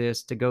listen to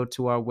this to go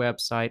to our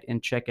website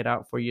and check it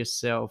out for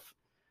yourself.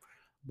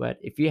 But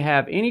if you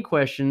have any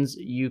questions,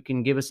 you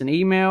can give us an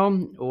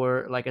email,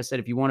 or like I said,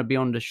 if you want to be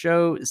on the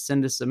show,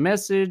 send us a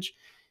message.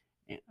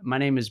 My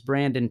name is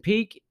Brandon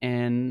Peak,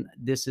 and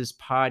this is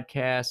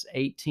podcast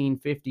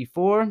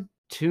 1854.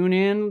 Tune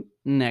in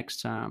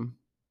next time.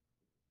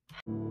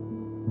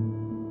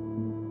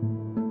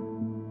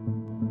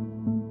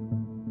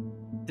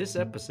 This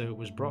episode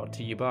was brought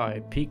to you by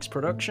Peaks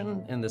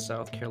Production and the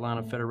South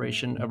Carolina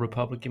Federation of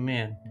Republican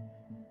Men.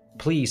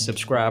 Please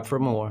subscribe for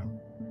more.